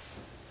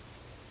thoughts,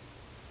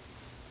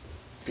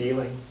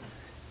 feelings,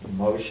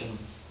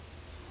 emotions,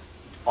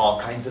 all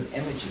kinds of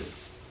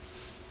images.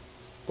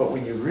 But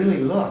when you really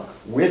look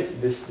with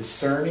this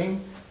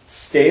discerning,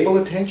 stable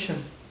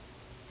attention,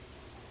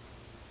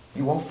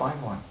 you won't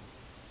find one.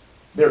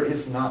 There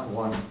is not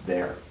one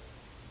there.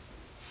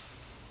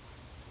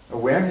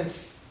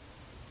 Awareness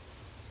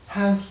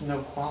has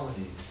no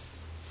qualities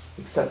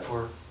except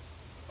for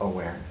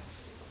awareness.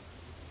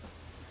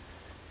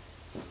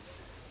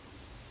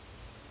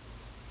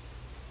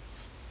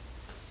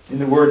 In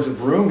the words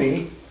of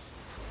Rumi,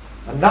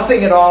 a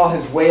nothing at all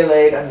has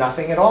waylaid a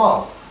nothing at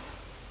all.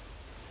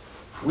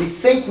 We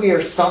think we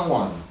are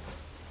someone.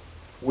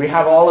 We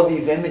have all of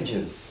these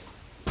images.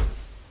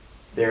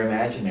 They're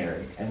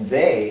imaginary. And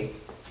they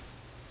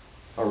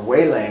are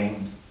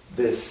waylaying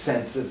this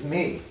sense of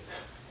me.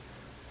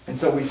 And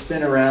so we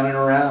spin around and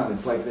around.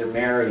 It's like they're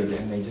married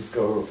and they just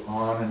go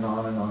on and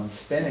on and on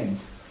spinning,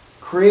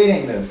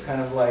 creating this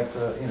kind of like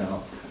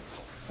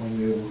when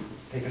you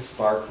take a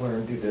sparkler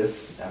and do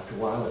this, after a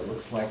while it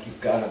looks like you've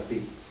got a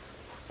big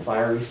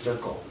fiery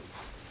circle.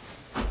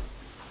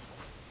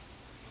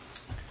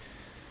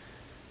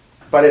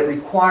 But it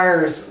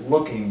requires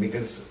looking,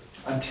 because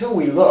until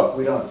we look,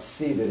 we don't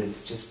see that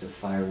it's just a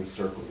fiery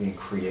circle being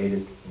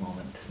created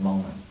moment to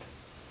moment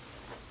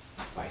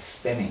by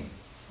spinning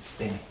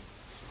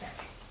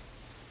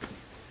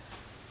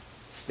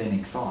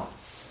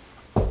thoughts.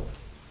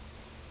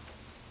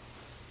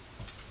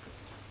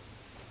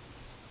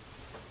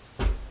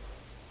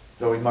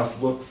 Though we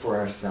must look for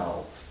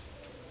ourselves.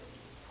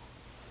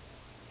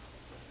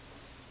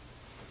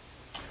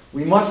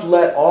 We must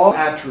let all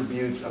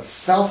attributes of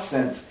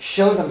self-sense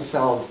show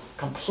themselves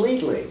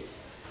completely.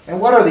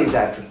 And what are these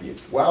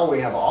attributes? Well, we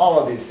have all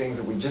of these things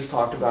that we just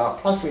talked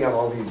about, plus we have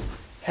all these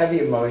heavy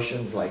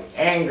emotions like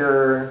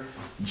anger,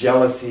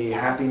 jealousy,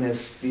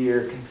 happiness,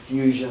 fear,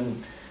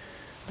 confusion,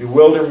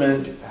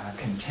 bewilderment,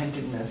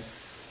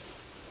 contentedness.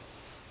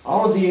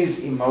 All of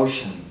these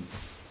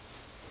emotions,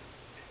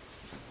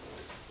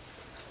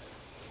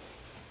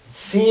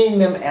 seeing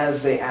them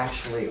as they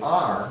actually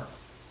are,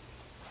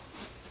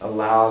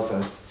 allows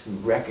us to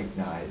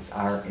recognize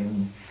our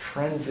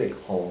intrinsic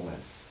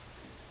wholeness.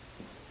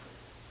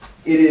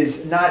 It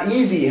is not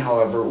easy,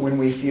 however, when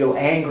we feel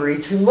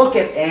angry to look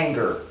at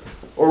anger,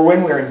 or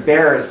when we're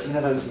embarrassed. You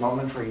know those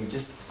moments where you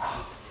just,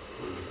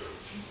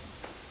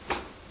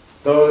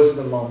 those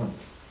are the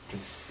moments to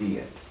see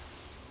it.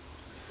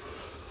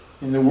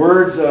 In the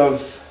words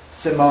of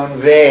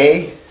Simone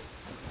Weil,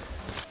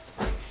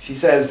 she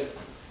says,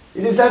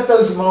 "It is at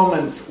those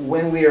moments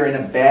when we are in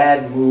a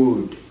bad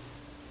mood,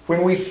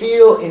 when we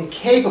feel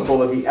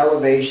incapable of the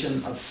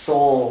elevation of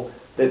soul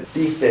that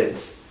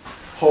befits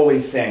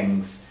holy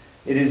things,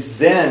 it is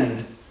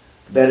then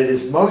that it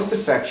is most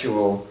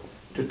effectual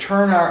to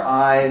turn our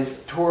eyes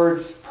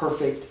towards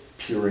perfect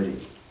purity.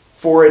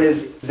 For it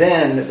is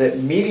then that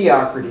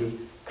mediocrity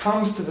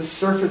comes to the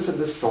surface of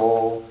the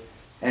soul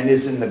and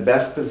is in the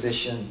best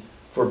position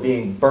for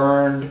being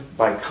burned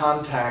by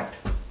contact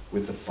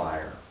with the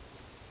fire."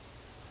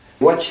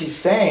 What she's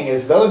saying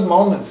is those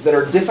moments that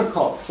are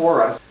difficult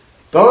for us,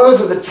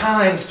 those are the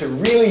times to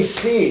really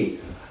see.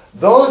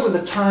 Those are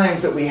the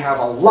times that we have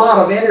a lot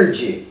of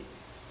energy.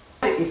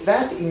 If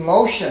that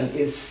emotion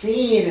is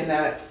seen in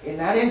that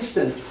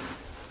instant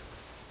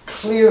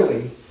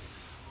clearly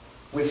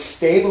with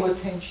stable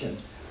attention,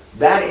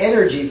 that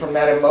energy from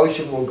that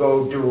emotion will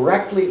go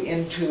directly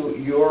into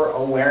your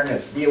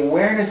awareness. The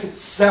awareness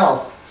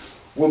itself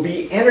will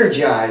be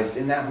energized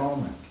in that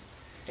moment.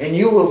 And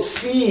you will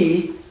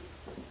see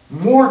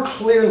more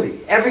clearly.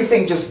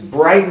 Everything just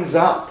brightens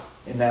up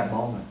in that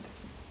moment.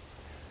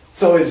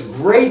 So there's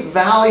great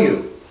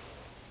value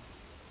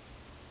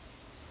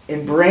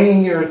in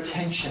bringing your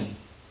attention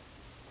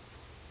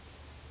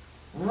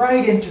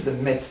right into the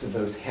midst of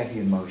those heavy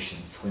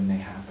emotions when they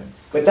happen.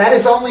 But that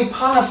is only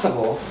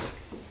possible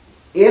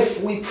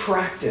if we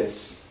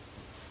practice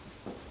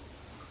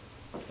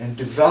and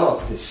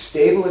develop this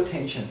stable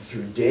attention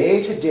through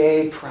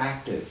day-to-day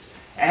practice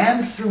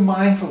and through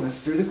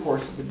mindfulness through the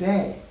course of the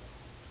day,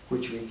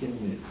 which we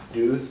can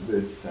do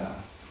with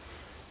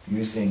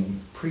using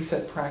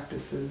preset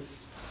practices,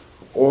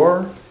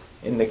 or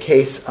in the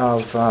case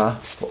of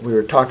what we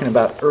were talking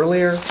about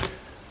earlier,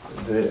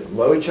 the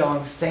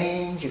Lojong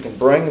sayings, you can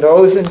bring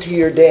those into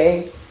your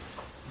day.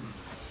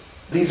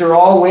 These are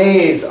all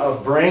ways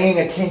of bringing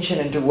attention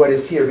into what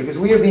is here, because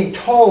we are being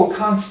told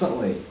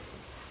constantly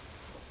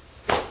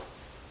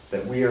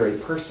that we are a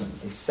person,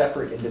 a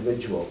separate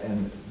individual,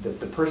 and that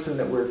the person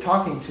that we're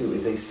talking to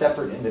is a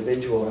separate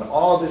individual, and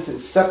all this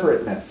is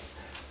separateness,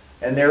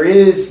 and there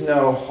is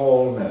no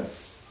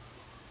wholeness.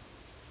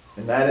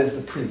 And that is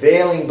the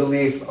prevailing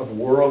belief of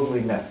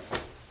worldliness.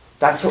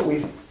 That's what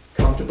we've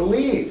come to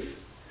believe.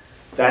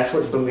 That's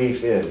what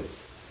belief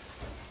is.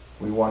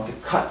 We want to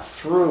cut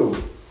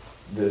through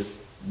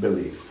this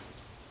belief.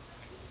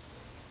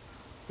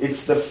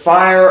 It's the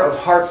fire of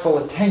heartful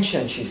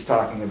attention she's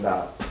talking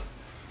about.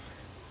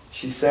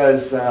 She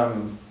says,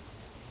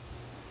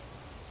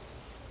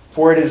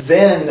 For it is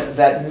then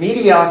that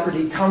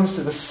mediocrity comes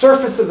to the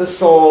surface of the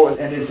soul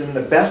and is in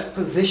the best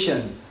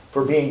position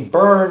for being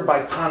burned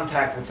by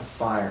contact with the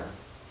fire.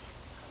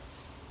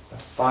 The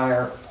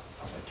fire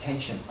of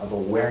attention, of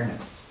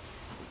awareness.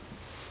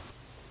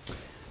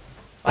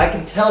 I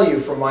can tell you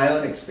from my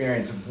own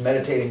experience of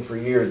meditating for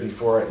years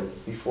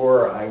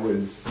before I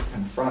was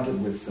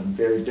confronted with some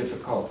very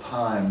difficult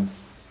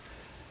times.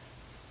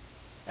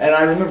 And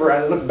I remember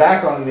I look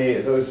back on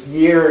those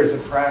years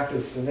of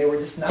practice and they were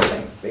just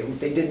nothing.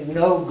 They did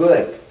no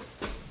good.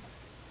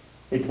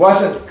 It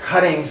wasn't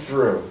cutting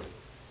through.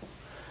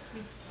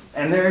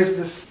 And there's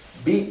this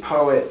beat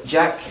poet,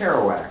 Jack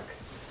Kerouac.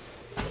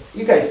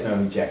 You guys know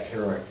who Jack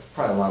Kerouac is.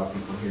 Probably a lot of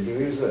people here do.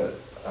 He was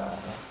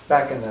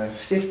back in the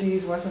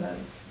 50s, wasn't it?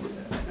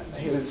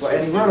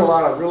 And he wrote a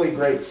lot of really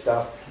great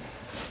stuff.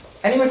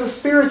 And he was a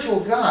spiritual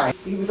guy.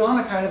 He was on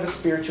a kind of a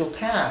spiritual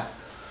path.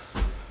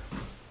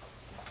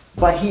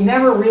 But he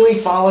never really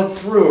followed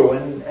through.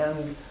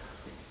 And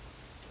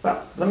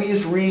well, let me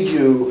just read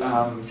you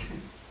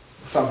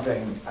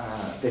something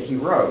that he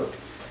wrote.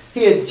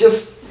 He had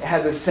just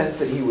had the sense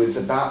that he was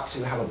about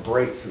to have a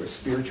breakthrough, a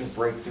spiritual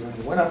breakthrough. And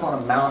he went up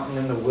on a mountain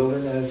in the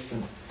wilderness,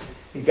 and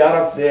he got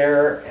up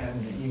there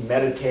and he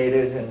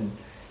meditated, and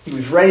he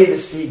was ready to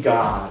see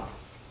God.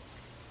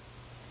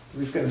 He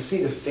was going to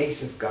see the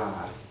face of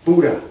God,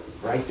 Buddha,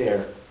 right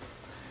there.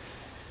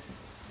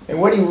 And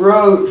what he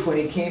wrote when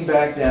he came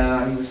back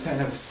down, he was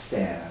kind of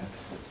sad.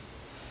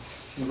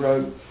 He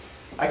wrote,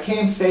 "I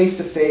came face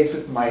to face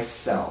with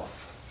myself.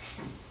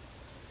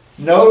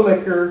 No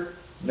liquor,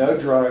 no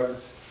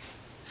drugs,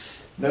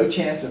 no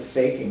chance of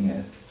faking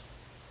it.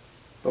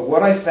 But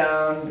what I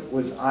found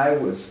was I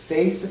was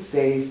face to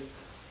face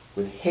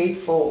with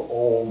hateful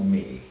old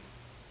me."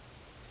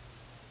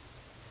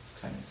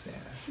 It's kind of sad.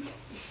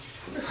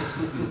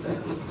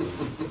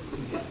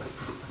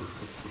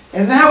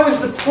 And that was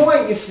the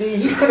point, you see.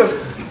 He could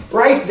have,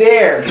 right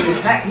there,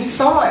 he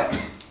saw it.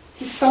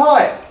 He saw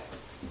it.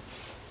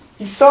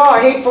 He saw a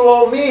hateful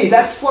old me.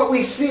 That's what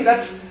we see.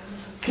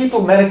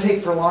 People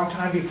meditate for a long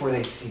time before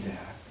they see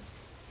that.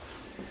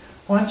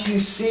 Once you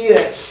see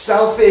that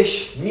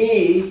selfish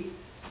me,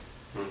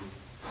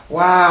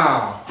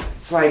 wow.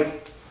 It's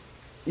like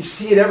you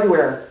see it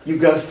everywhere. You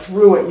go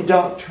through it. You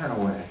don't turn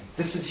away.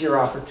 This is your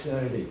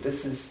opportunity.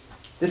 This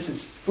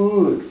is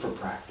food for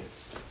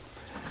practice.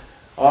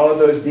 All of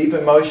those deep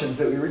emotions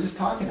that we were just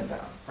talking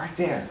about, right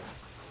there.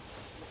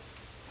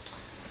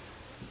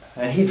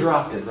 And he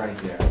dropped it right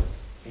there.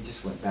 He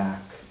just went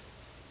back.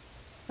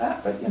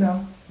 But,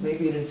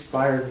 maybe it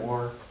inspired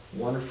more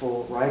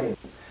wonderful writing.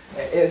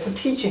 It's a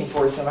teaching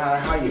for us no matter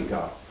how you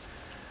go.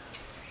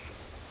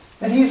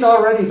 And he's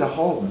already the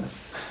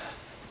wholeness.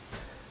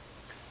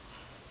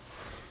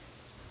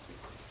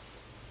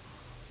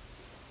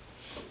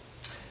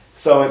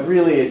 So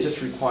it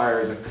just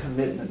requires a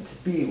commitment to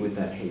be with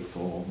that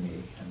hateful old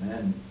me. And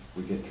then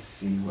we get to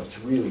see what's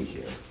really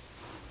here.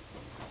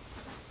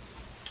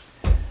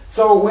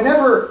 So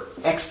whenever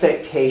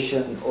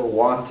expectation or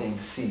wanting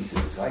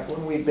ceases, like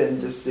when we've been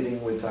just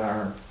sitting with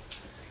our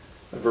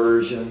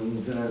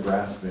aversions and our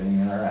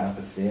grasping and our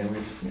apathy, and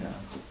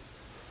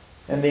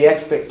and the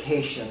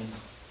expectation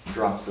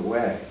drops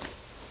away,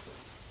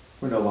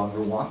 we're no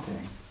longer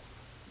wanting.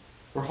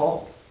 We're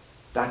whole.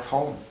 That's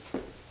wholeness.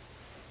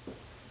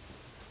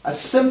 A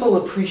simple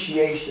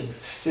appreciation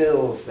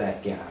fills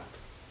that gap.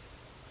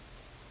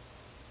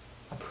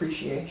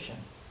 Appreciation.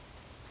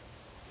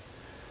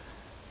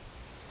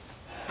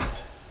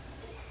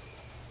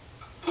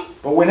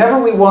 But whenever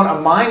we want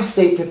a mind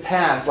state to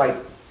pass, like,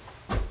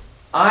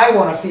 I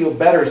want to feel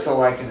better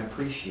so I can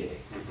appreciate.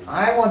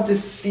 I want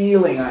this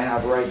feeling I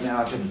have right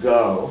now to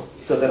go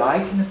so that I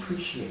can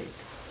appreciate.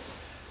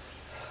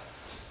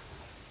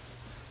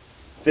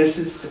 This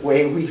is the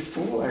way we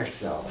fool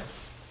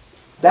ourselves.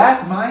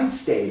 That mind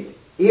state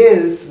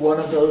is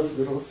one of those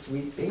little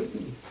sweet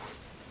babies.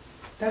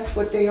 That's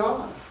what they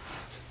are.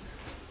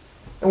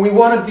 And we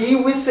want to be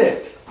with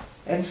it.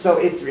 And so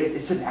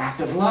it's an act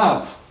of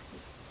love.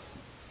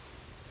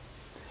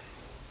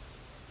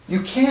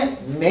 You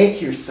can't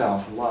make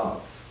yourself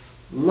love.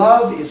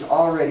 Love is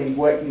already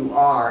what you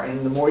are,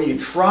 and the more you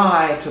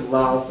try to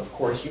love, of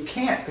course, you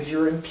can't, because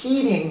you're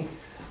impeding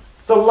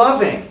the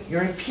loving.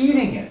 You're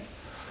impeding it.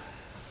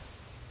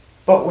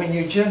 But when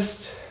you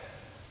just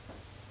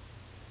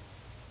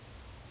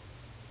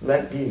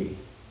let be,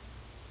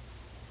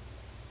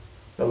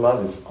 the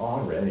love is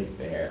already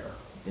there.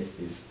 It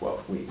is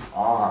what we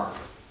are.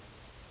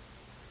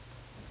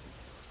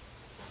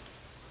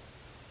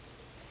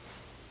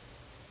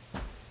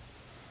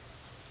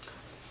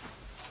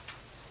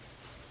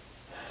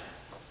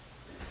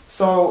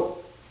 So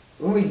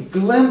when we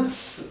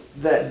glimpse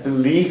that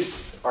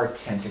beliefs are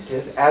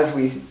tentative, as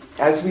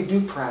we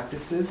do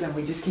practices, and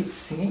we just keep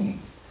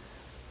seeing,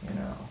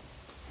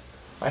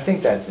 I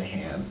think that's a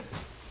hand,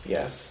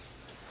 yes.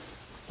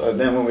 But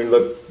then when we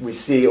look, we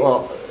see,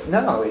 well,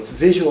 no, it's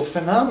visual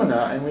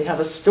phenomena, and we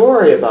have a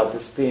story about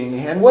this being a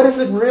hand. What is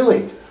it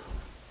really?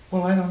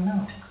 Well, I don't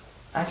know.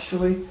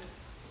 Actually,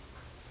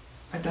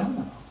 I don't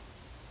know.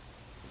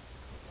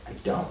 I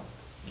don't.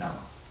 No.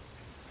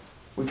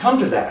 We come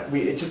to that.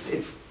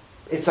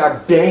 It's our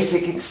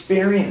basic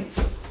experience.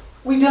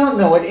 We don't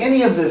know what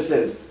any of this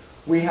is.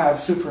 We have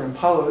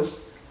superimposed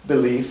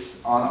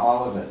beliefs on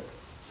all of it.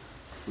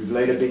 We've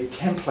laid a big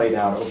template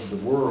out over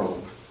the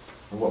world,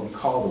 or what we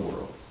call the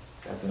world.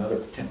 That's another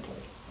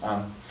template.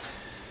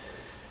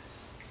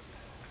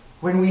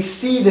 When we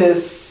see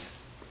this,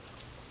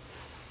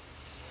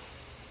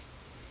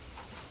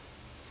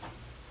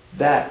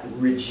 that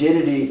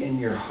rigidity in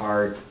your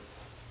heart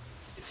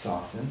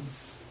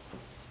softens.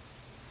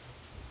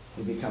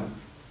 You become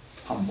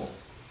humble.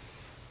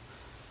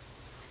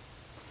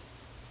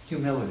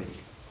 Humility.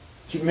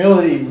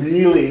 Humility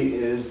really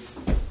is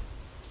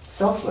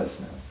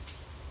selflessness.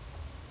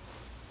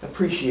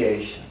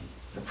 Appreciation.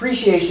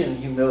 Appreciation and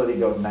humility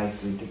go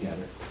nicely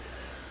together.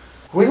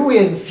 When we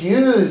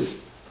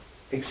infuse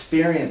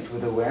experience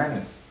with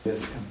awareness,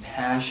 this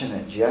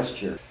compassionate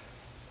gesture.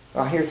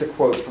 Well, here's a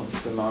quote from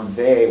Simone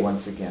Weil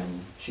once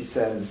again. She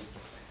says,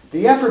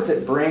 "The effort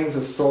that brings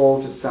a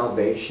soul to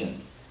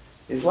salvation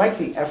is like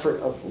the effort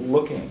of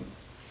looking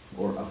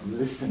or of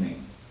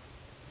listening.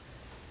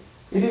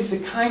 It is the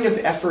kind of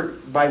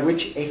effort by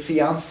which a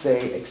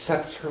fiancée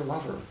accepts her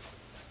lover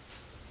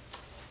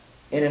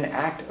in an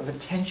act of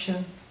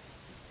attention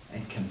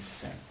and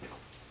consent."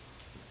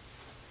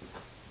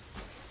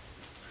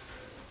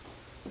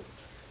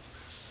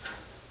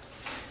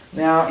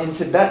 Now, in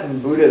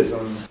Tibetan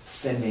Buddhism,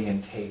 sending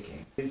and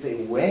taking is a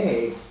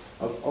way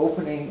of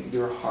opening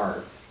your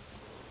heart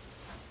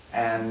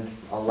and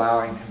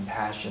allowing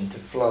compassion to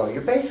flow.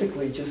 You're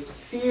basically just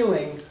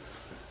feeling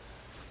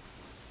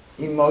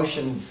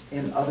emotions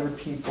in other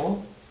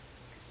people,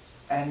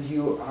 and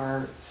you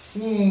are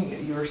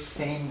seeing your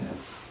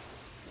sameness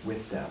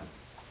with them.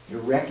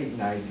 You're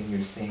recognizing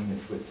your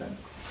sameness with them.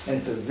 And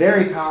it's a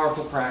very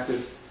powerful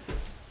practice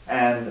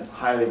and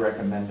highly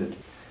recommended.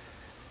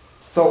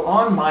 So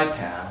on my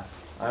path,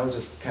 I'll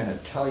just kind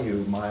of tell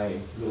you my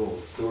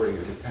little story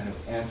to kind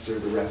of answer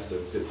the rest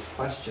of this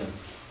question.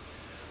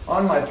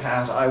 On my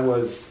path, I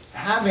was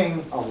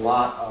having a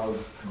lot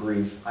of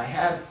grief. I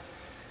had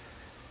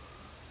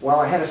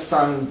a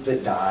son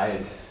that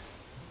died.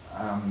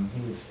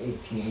 He was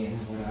 18,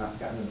 went out,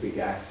 got in a big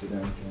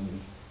accident,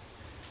 and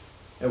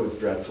it was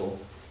dreadful.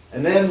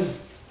 And then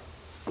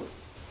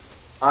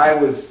I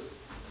was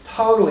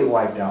totally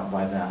wiped out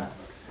by that.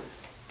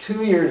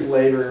 2 years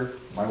later,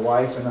 my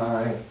wife and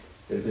I,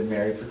 that had been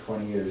married for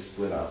 20 years,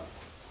 split up.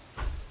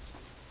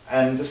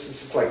 And this is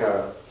just like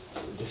a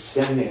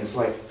descending, it's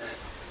like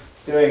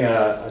it's doing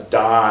a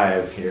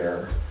dive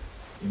here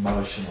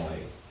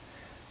emotionally.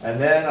 And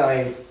then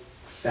I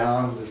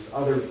found this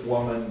other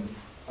woman,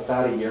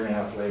 about a year and a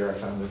half later, I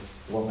found this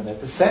woman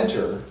at the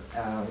center,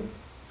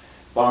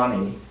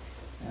 Bonnie,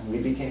 and we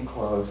became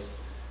close.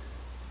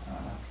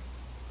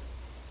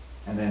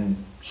 And then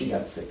she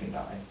got sick and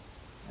died.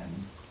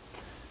 And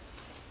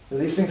so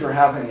these things were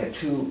happening at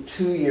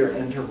two-year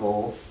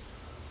intervals.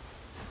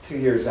 2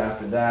 years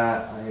after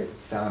that, I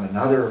found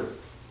another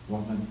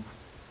woman,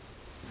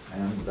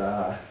 and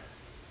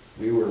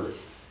we were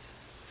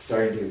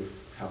starting to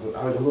have,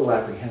 I was a little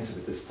apprehensive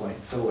at this point,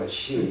 and so was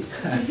she.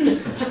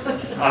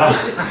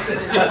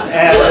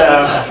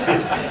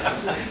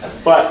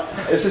 But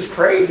this is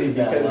crazy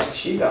because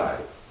she died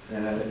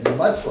in a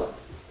mudslide.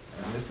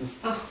 And this was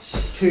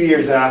 2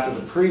 years after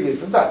the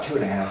previous, about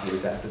 2.5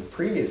 years after the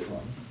previous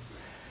one.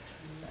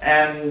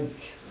 And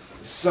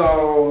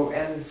so,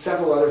 and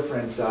several other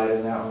friends died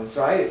in that one.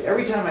 So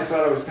every time I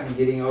thought I was kind of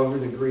getting over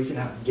the grief,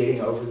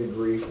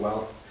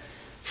 well,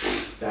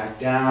 back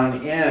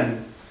down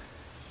in.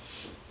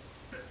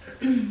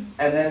 And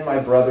then my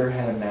brother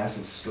had a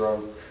massive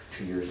stroke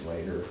 2 years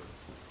later.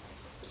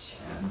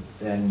 And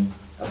then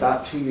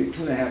about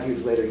 2.5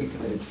 years later, he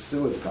committed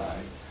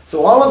suicide.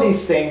 So all of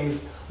these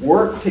things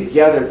worked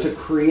together to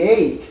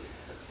create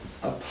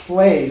a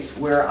place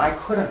where I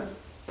couldn't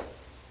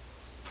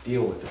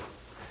deal with it.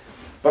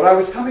 But I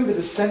was coming to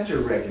the center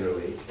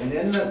regularly, and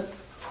in the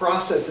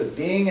process of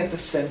being at the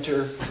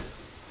center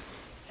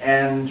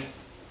and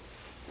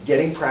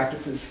getting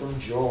practices from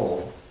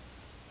Joel,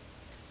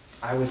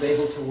 I was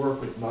able to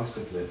work with most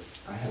of this.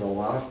 I had a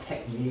lot of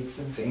techniques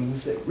and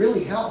things that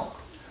really helped.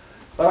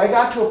 But I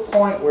got to a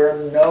point where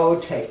no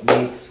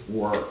techniques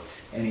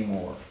worked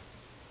anymore.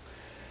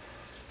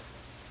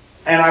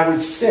 And I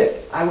would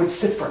sit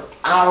for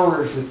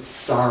hours with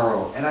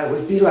sorrow, and it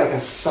would be like a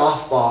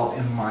softball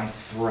in my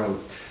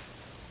throat,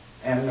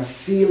 and a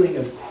feeling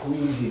of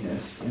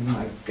queasiness in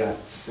my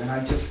guts. And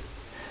I just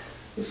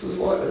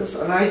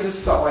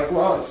felt like,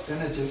 well, it's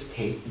going to just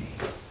take me.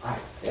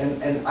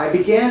 And I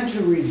began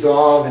to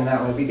resolve in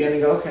that way. I began to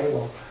go, okay,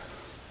 well,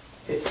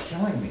 it's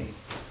killing me.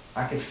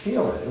 I could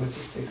feel it. It was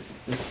just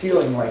this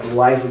feeling like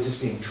life was just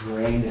being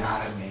drained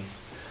out of me.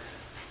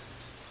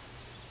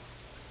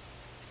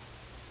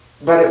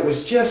 But it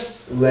was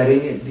just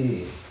letting it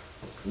be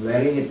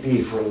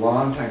for a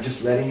long time,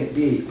 just letting it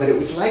be. But it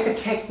was like a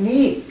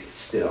technique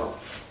still.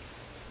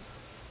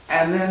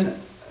 And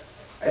then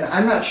and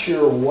I'm not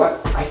sure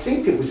what, I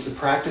think it was the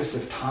practice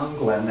of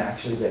Tonglen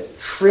actually that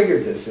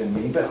triggered this in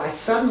me, but I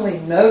suddenly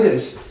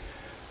noticed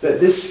that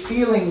this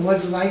feeling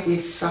was like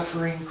a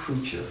suffering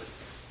creature.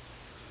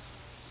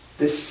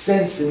 This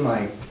sense in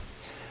I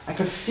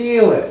could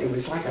feel it. It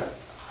was like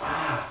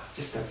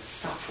just a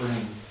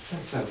suffering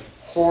sense of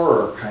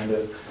horror kind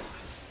of.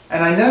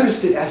 And I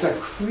noticed it as a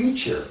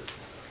creature.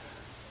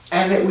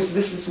 And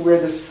this is where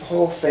this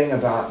whole thing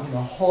about,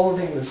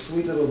 holding the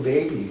sweet little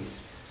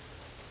babies.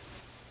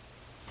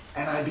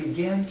 And I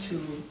began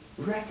to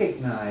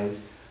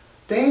recognize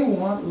they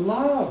want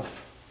love.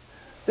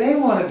 They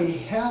want to be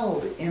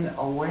held in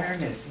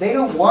awareness. They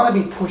don't want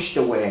to be pushed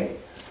away.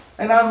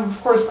 And of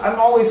course, I'm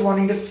always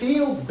wanting to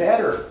feel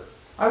better.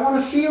 I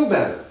want to feel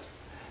better.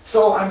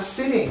 So I'm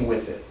sitting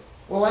with it.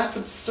 Well, that's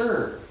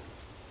absurd.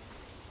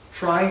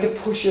 Trying to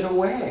push it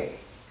away.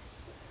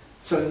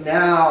 So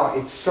now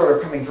it's sort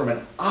of coming from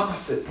an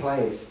opposite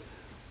place.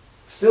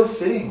 Still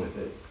sitting with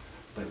it,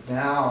 but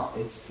now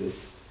it's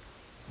this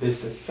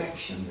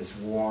affection, this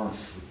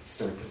warmth would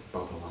start to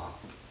bubble up.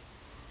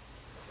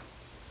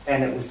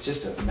 And it was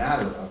just a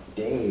matter of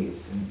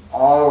days, and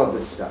all of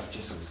this stuff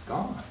just was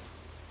gone.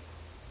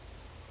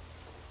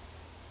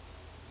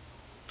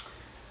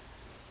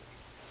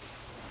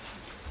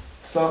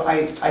 So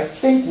I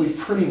think we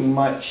pretty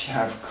much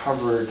have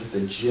covered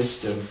the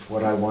gist of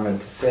what I wanted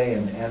to say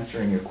in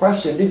answering your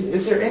question.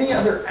 Is there any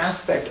other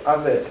aspect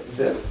of it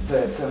that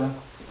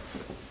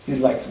you'd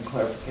like some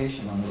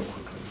clarification on real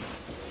quickly?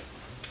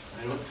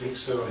 I don't think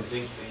so. I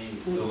think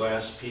the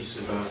last piece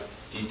about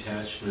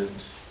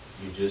detachment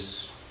you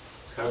just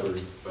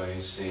covered by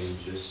saying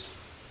just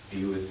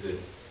be with it,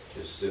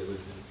 just sit with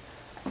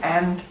it.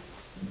 And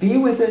be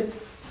with it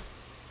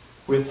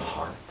with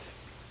heart.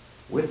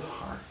 With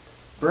heart.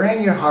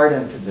 Bring your heart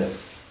into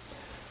this.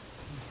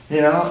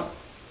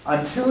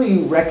 Until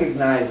you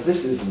recognize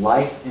this is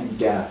life and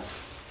death,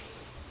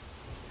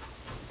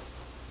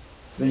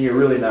 then you're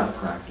really not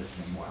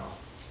practicing well.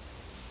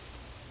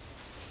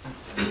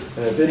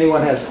 If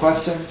anyone has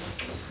questions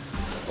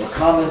or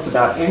comments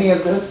about any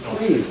of this,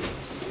 please.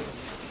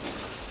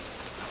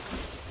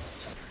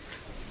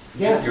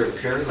 Yes. Your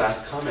very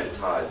last comment,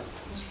 Todd,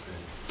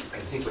 I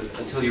think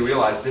until you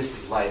realize this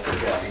is life or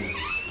death,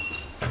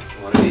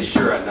 I want to be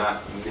sure I'm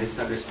not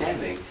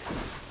misunderstanding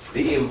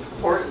the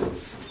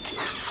importance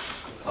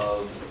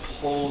of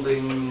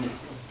holding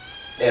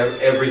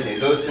everything,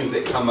 those things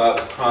that come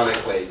up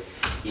chronically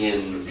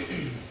in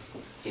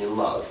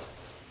love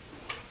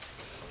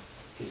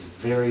is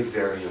very,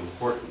 very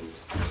important.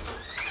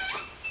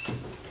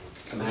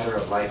 A matter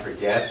of life or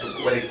death.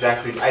 What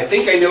exactly? I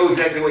think I know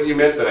exactly what you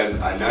meant, but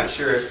I'm not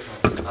sure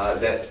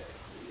that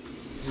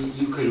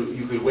you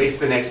could waste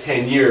the next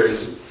 10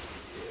 years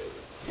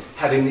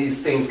having these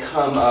things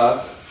come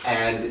up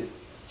and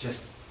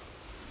just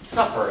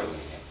suffering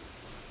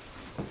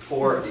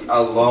for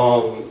a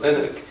long,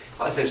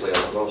 essentially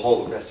the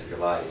whole rest of your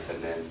life,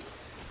 and then,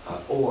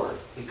 or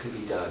it could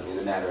be done in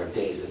a matter of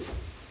days.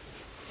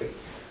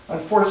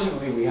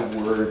 Unfortunately, we have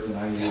words, and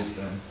I use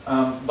them.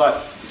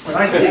 But when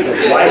I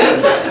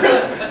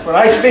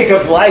speak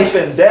of life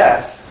and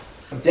death,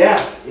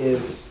 death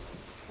is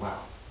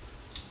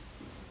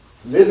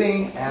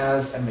living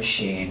as a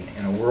machine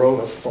in a world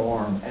of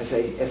form, as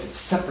a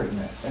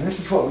separateness. And this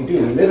is what we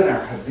do. We live in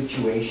our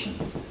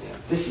habituations.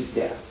 This is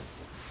death.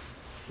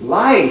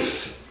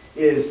 Life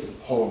is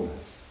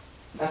wholeness.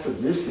 That's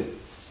what this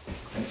is.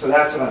 And so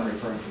that's what I'm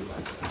referring to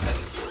by that.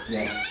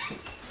 Yes.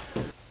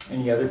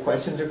 Any other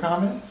questions or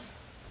comments?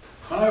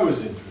 I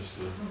was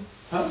interested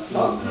in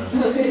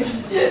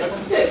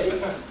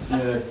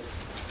a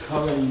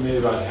comment you made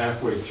about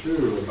halfway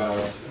through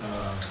about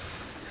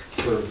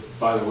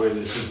by the way,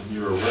 this isn't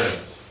your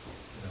awareness.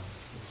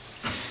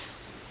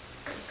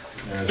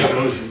 And I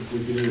suppose we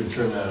could even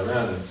turn that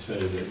around and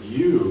say that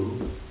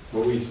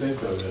what we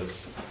think of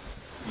as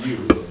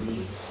you or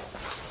me,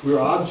 we're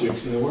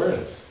objects in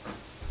awareness.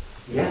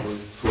 Yes. We're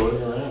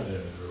floating around in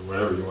it, or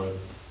whatever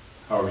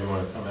however you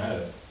want to come at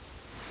it.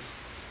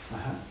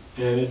 Uh-huh.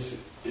 And it's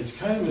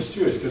kind of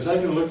mysterious, because I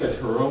can look at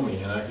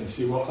Hiromi and I can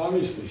see, well,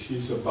 obviously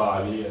she's a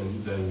body,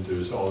 and then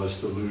there's all this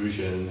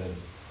delusion, and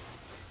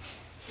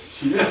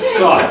she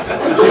thought.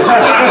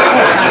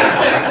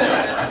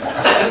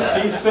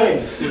 She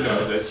thinks,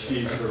 that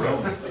she's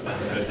Hiromi,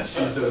 that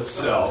she's a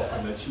self,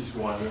 and that she's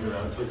wandering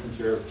around taking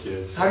care of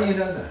kids. How do you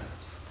know that?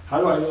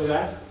 How do I know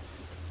that?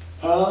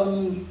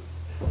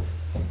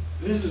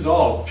 This is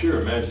all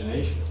pure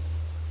imagination.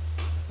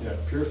 Yeah,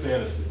 pure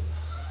fantasy.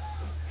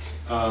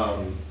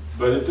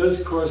 But it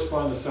does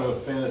correspond to some of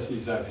the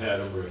fantasies I've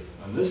had over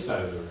on this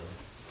side of the room.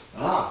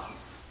 Ah.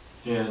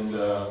 And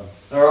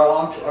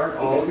aren't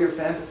all of your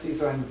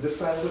fantasies on this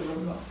side of the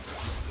room, though?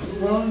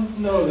 well,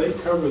 no, they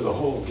cover the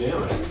whole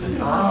gamut.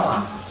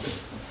 Ah.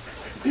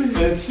 And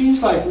it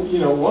seems like,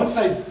 once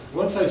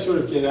I sort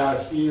of get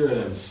out here and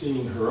I'm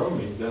seeing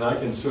Hiromi, then I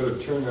can sort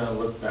of turn around and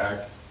look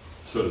back,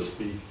 so to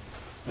speak,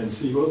 and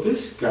see, well,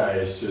 this guy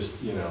is just,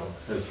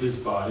 has his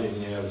body and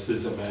he has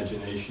his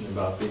imagination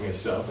about being a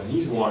self, and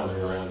he's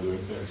wandering around doing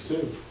things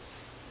too.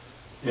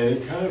 And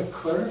it kind of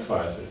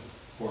clarifies it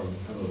for me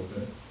a little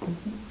bit.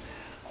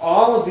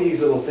 All of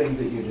these little things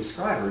that you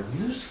describe are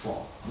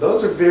useful.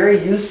 Those are very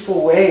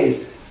useful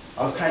ways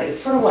of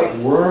it's sort of like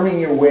worming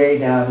your way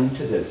down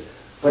into this.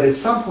 But at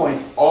some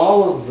point,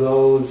 all of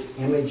those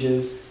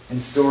images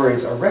and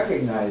stories are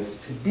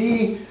recognized to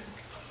be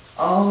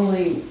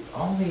only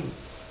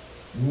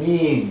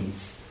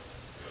means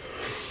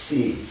to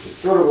see. It's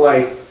sort of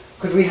like,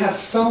 because we have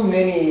so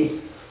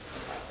many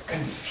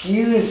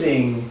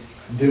confusing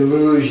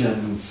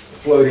delusions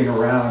floating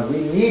around, we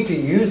need to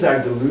use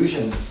our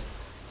delusions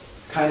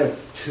kind of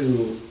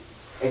to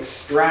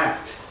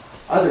extract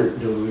other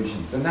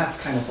delusions. And that's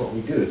kind of what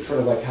we do. It's sort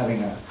of like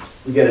having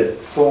we get a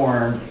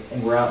thorn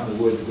and we're out in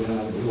the woods with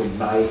a little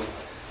knife.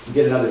 We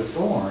get another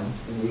thorn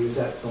and we use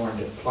that thorn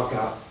to pluck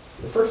out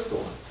the first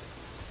thorn.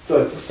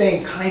 So it's the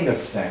same kind of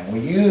thing. We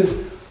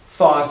use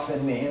thoughts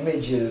and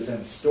images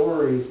and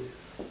stories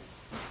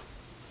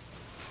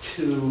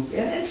and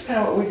it's kind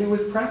of what we do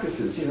with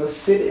practices.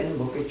 Sit and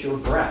look at your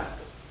breath.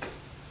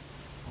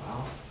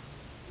 Well,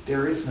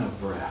 there is no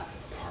breath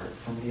apart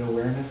from the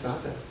awareness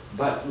of it.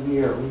 But we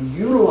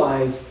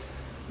utilize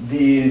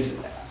these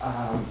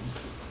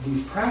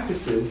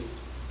practices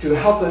to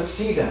help us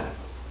see that.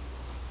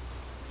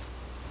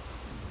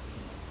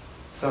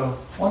 So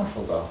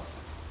wonderful, though.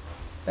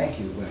 Thank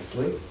you,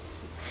 Wesley.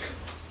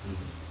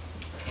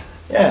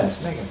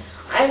 Yes, Megan.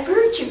 I've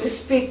heard you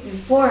speak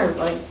before,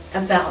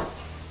 about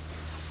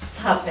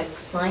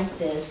topics like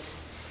this,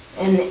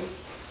 and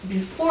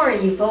before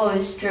you've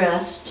always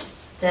stressed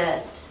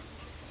that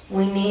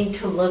we need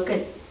to look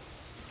at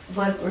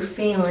what we're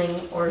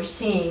feeling or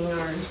seeing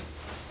or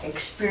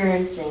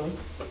experiencing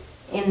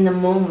in the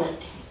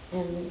moment,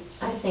 and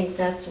I think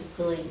that's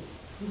really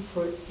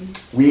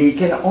important. We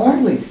can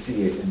only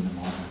see it in the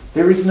moment.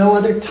 There is no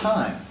other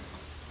time.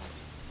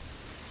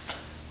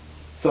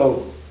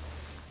 So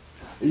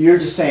you're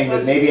just saying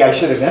that maybe I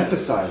should have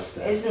emphasized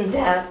that. Isn't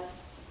that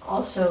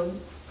also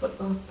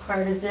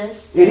part of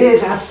this? It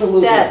is,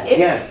 absolutely. That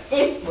yes.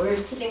 if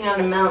we're sitting on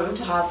a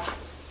mountaintop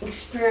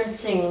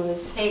experiencing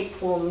this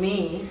hateful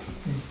me,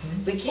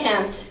 we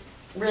can't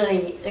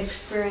really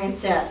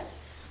experience that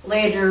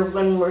later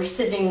when we're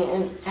sitting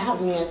and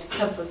having a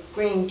cup of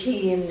green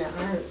tea in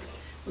our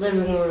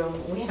living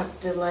room. We have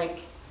to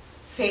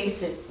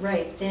face it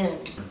right then.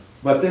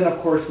 But then, of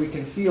course, we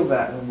can feel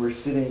that when we're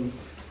sitting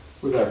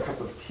with our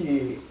cup of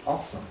tea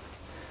also.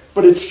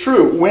 But it's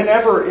true,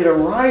 whenever it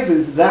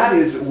arises, that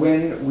is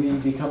when we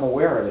become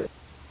aware of it.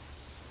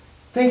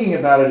 Thinking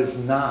about it is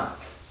not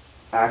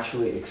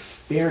actually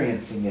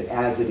experiencing it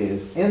as it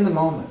is in the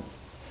moment.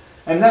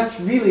 And that's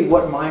really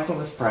what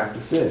mindfulness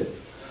practice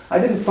is. I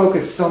didn't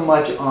focus so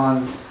much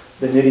on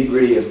the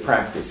nitty-gritty of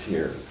practice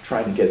here,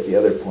 trying to get the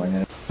other point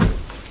in.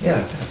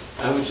 Yeah.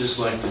 I would just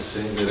like to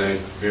say that I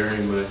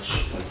very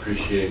much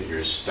appreciate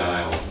your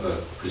style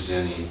of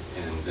presenting,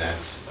 and that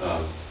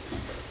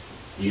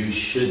you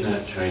should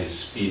not try to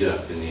speed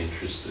up in the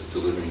interest of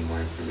delivering more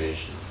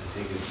information. I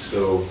think it's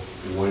so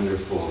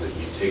wonderful that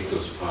you take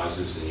those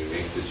pauses and you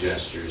make the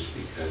gestures,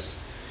 because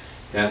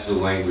that's a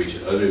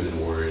language other than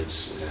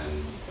words,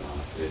 and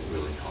it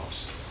really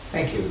helps.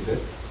 Thank you, Vic.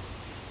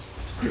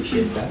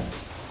 Appreciate that.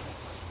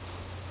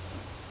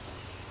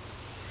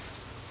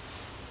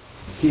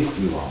 Peace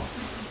to you all.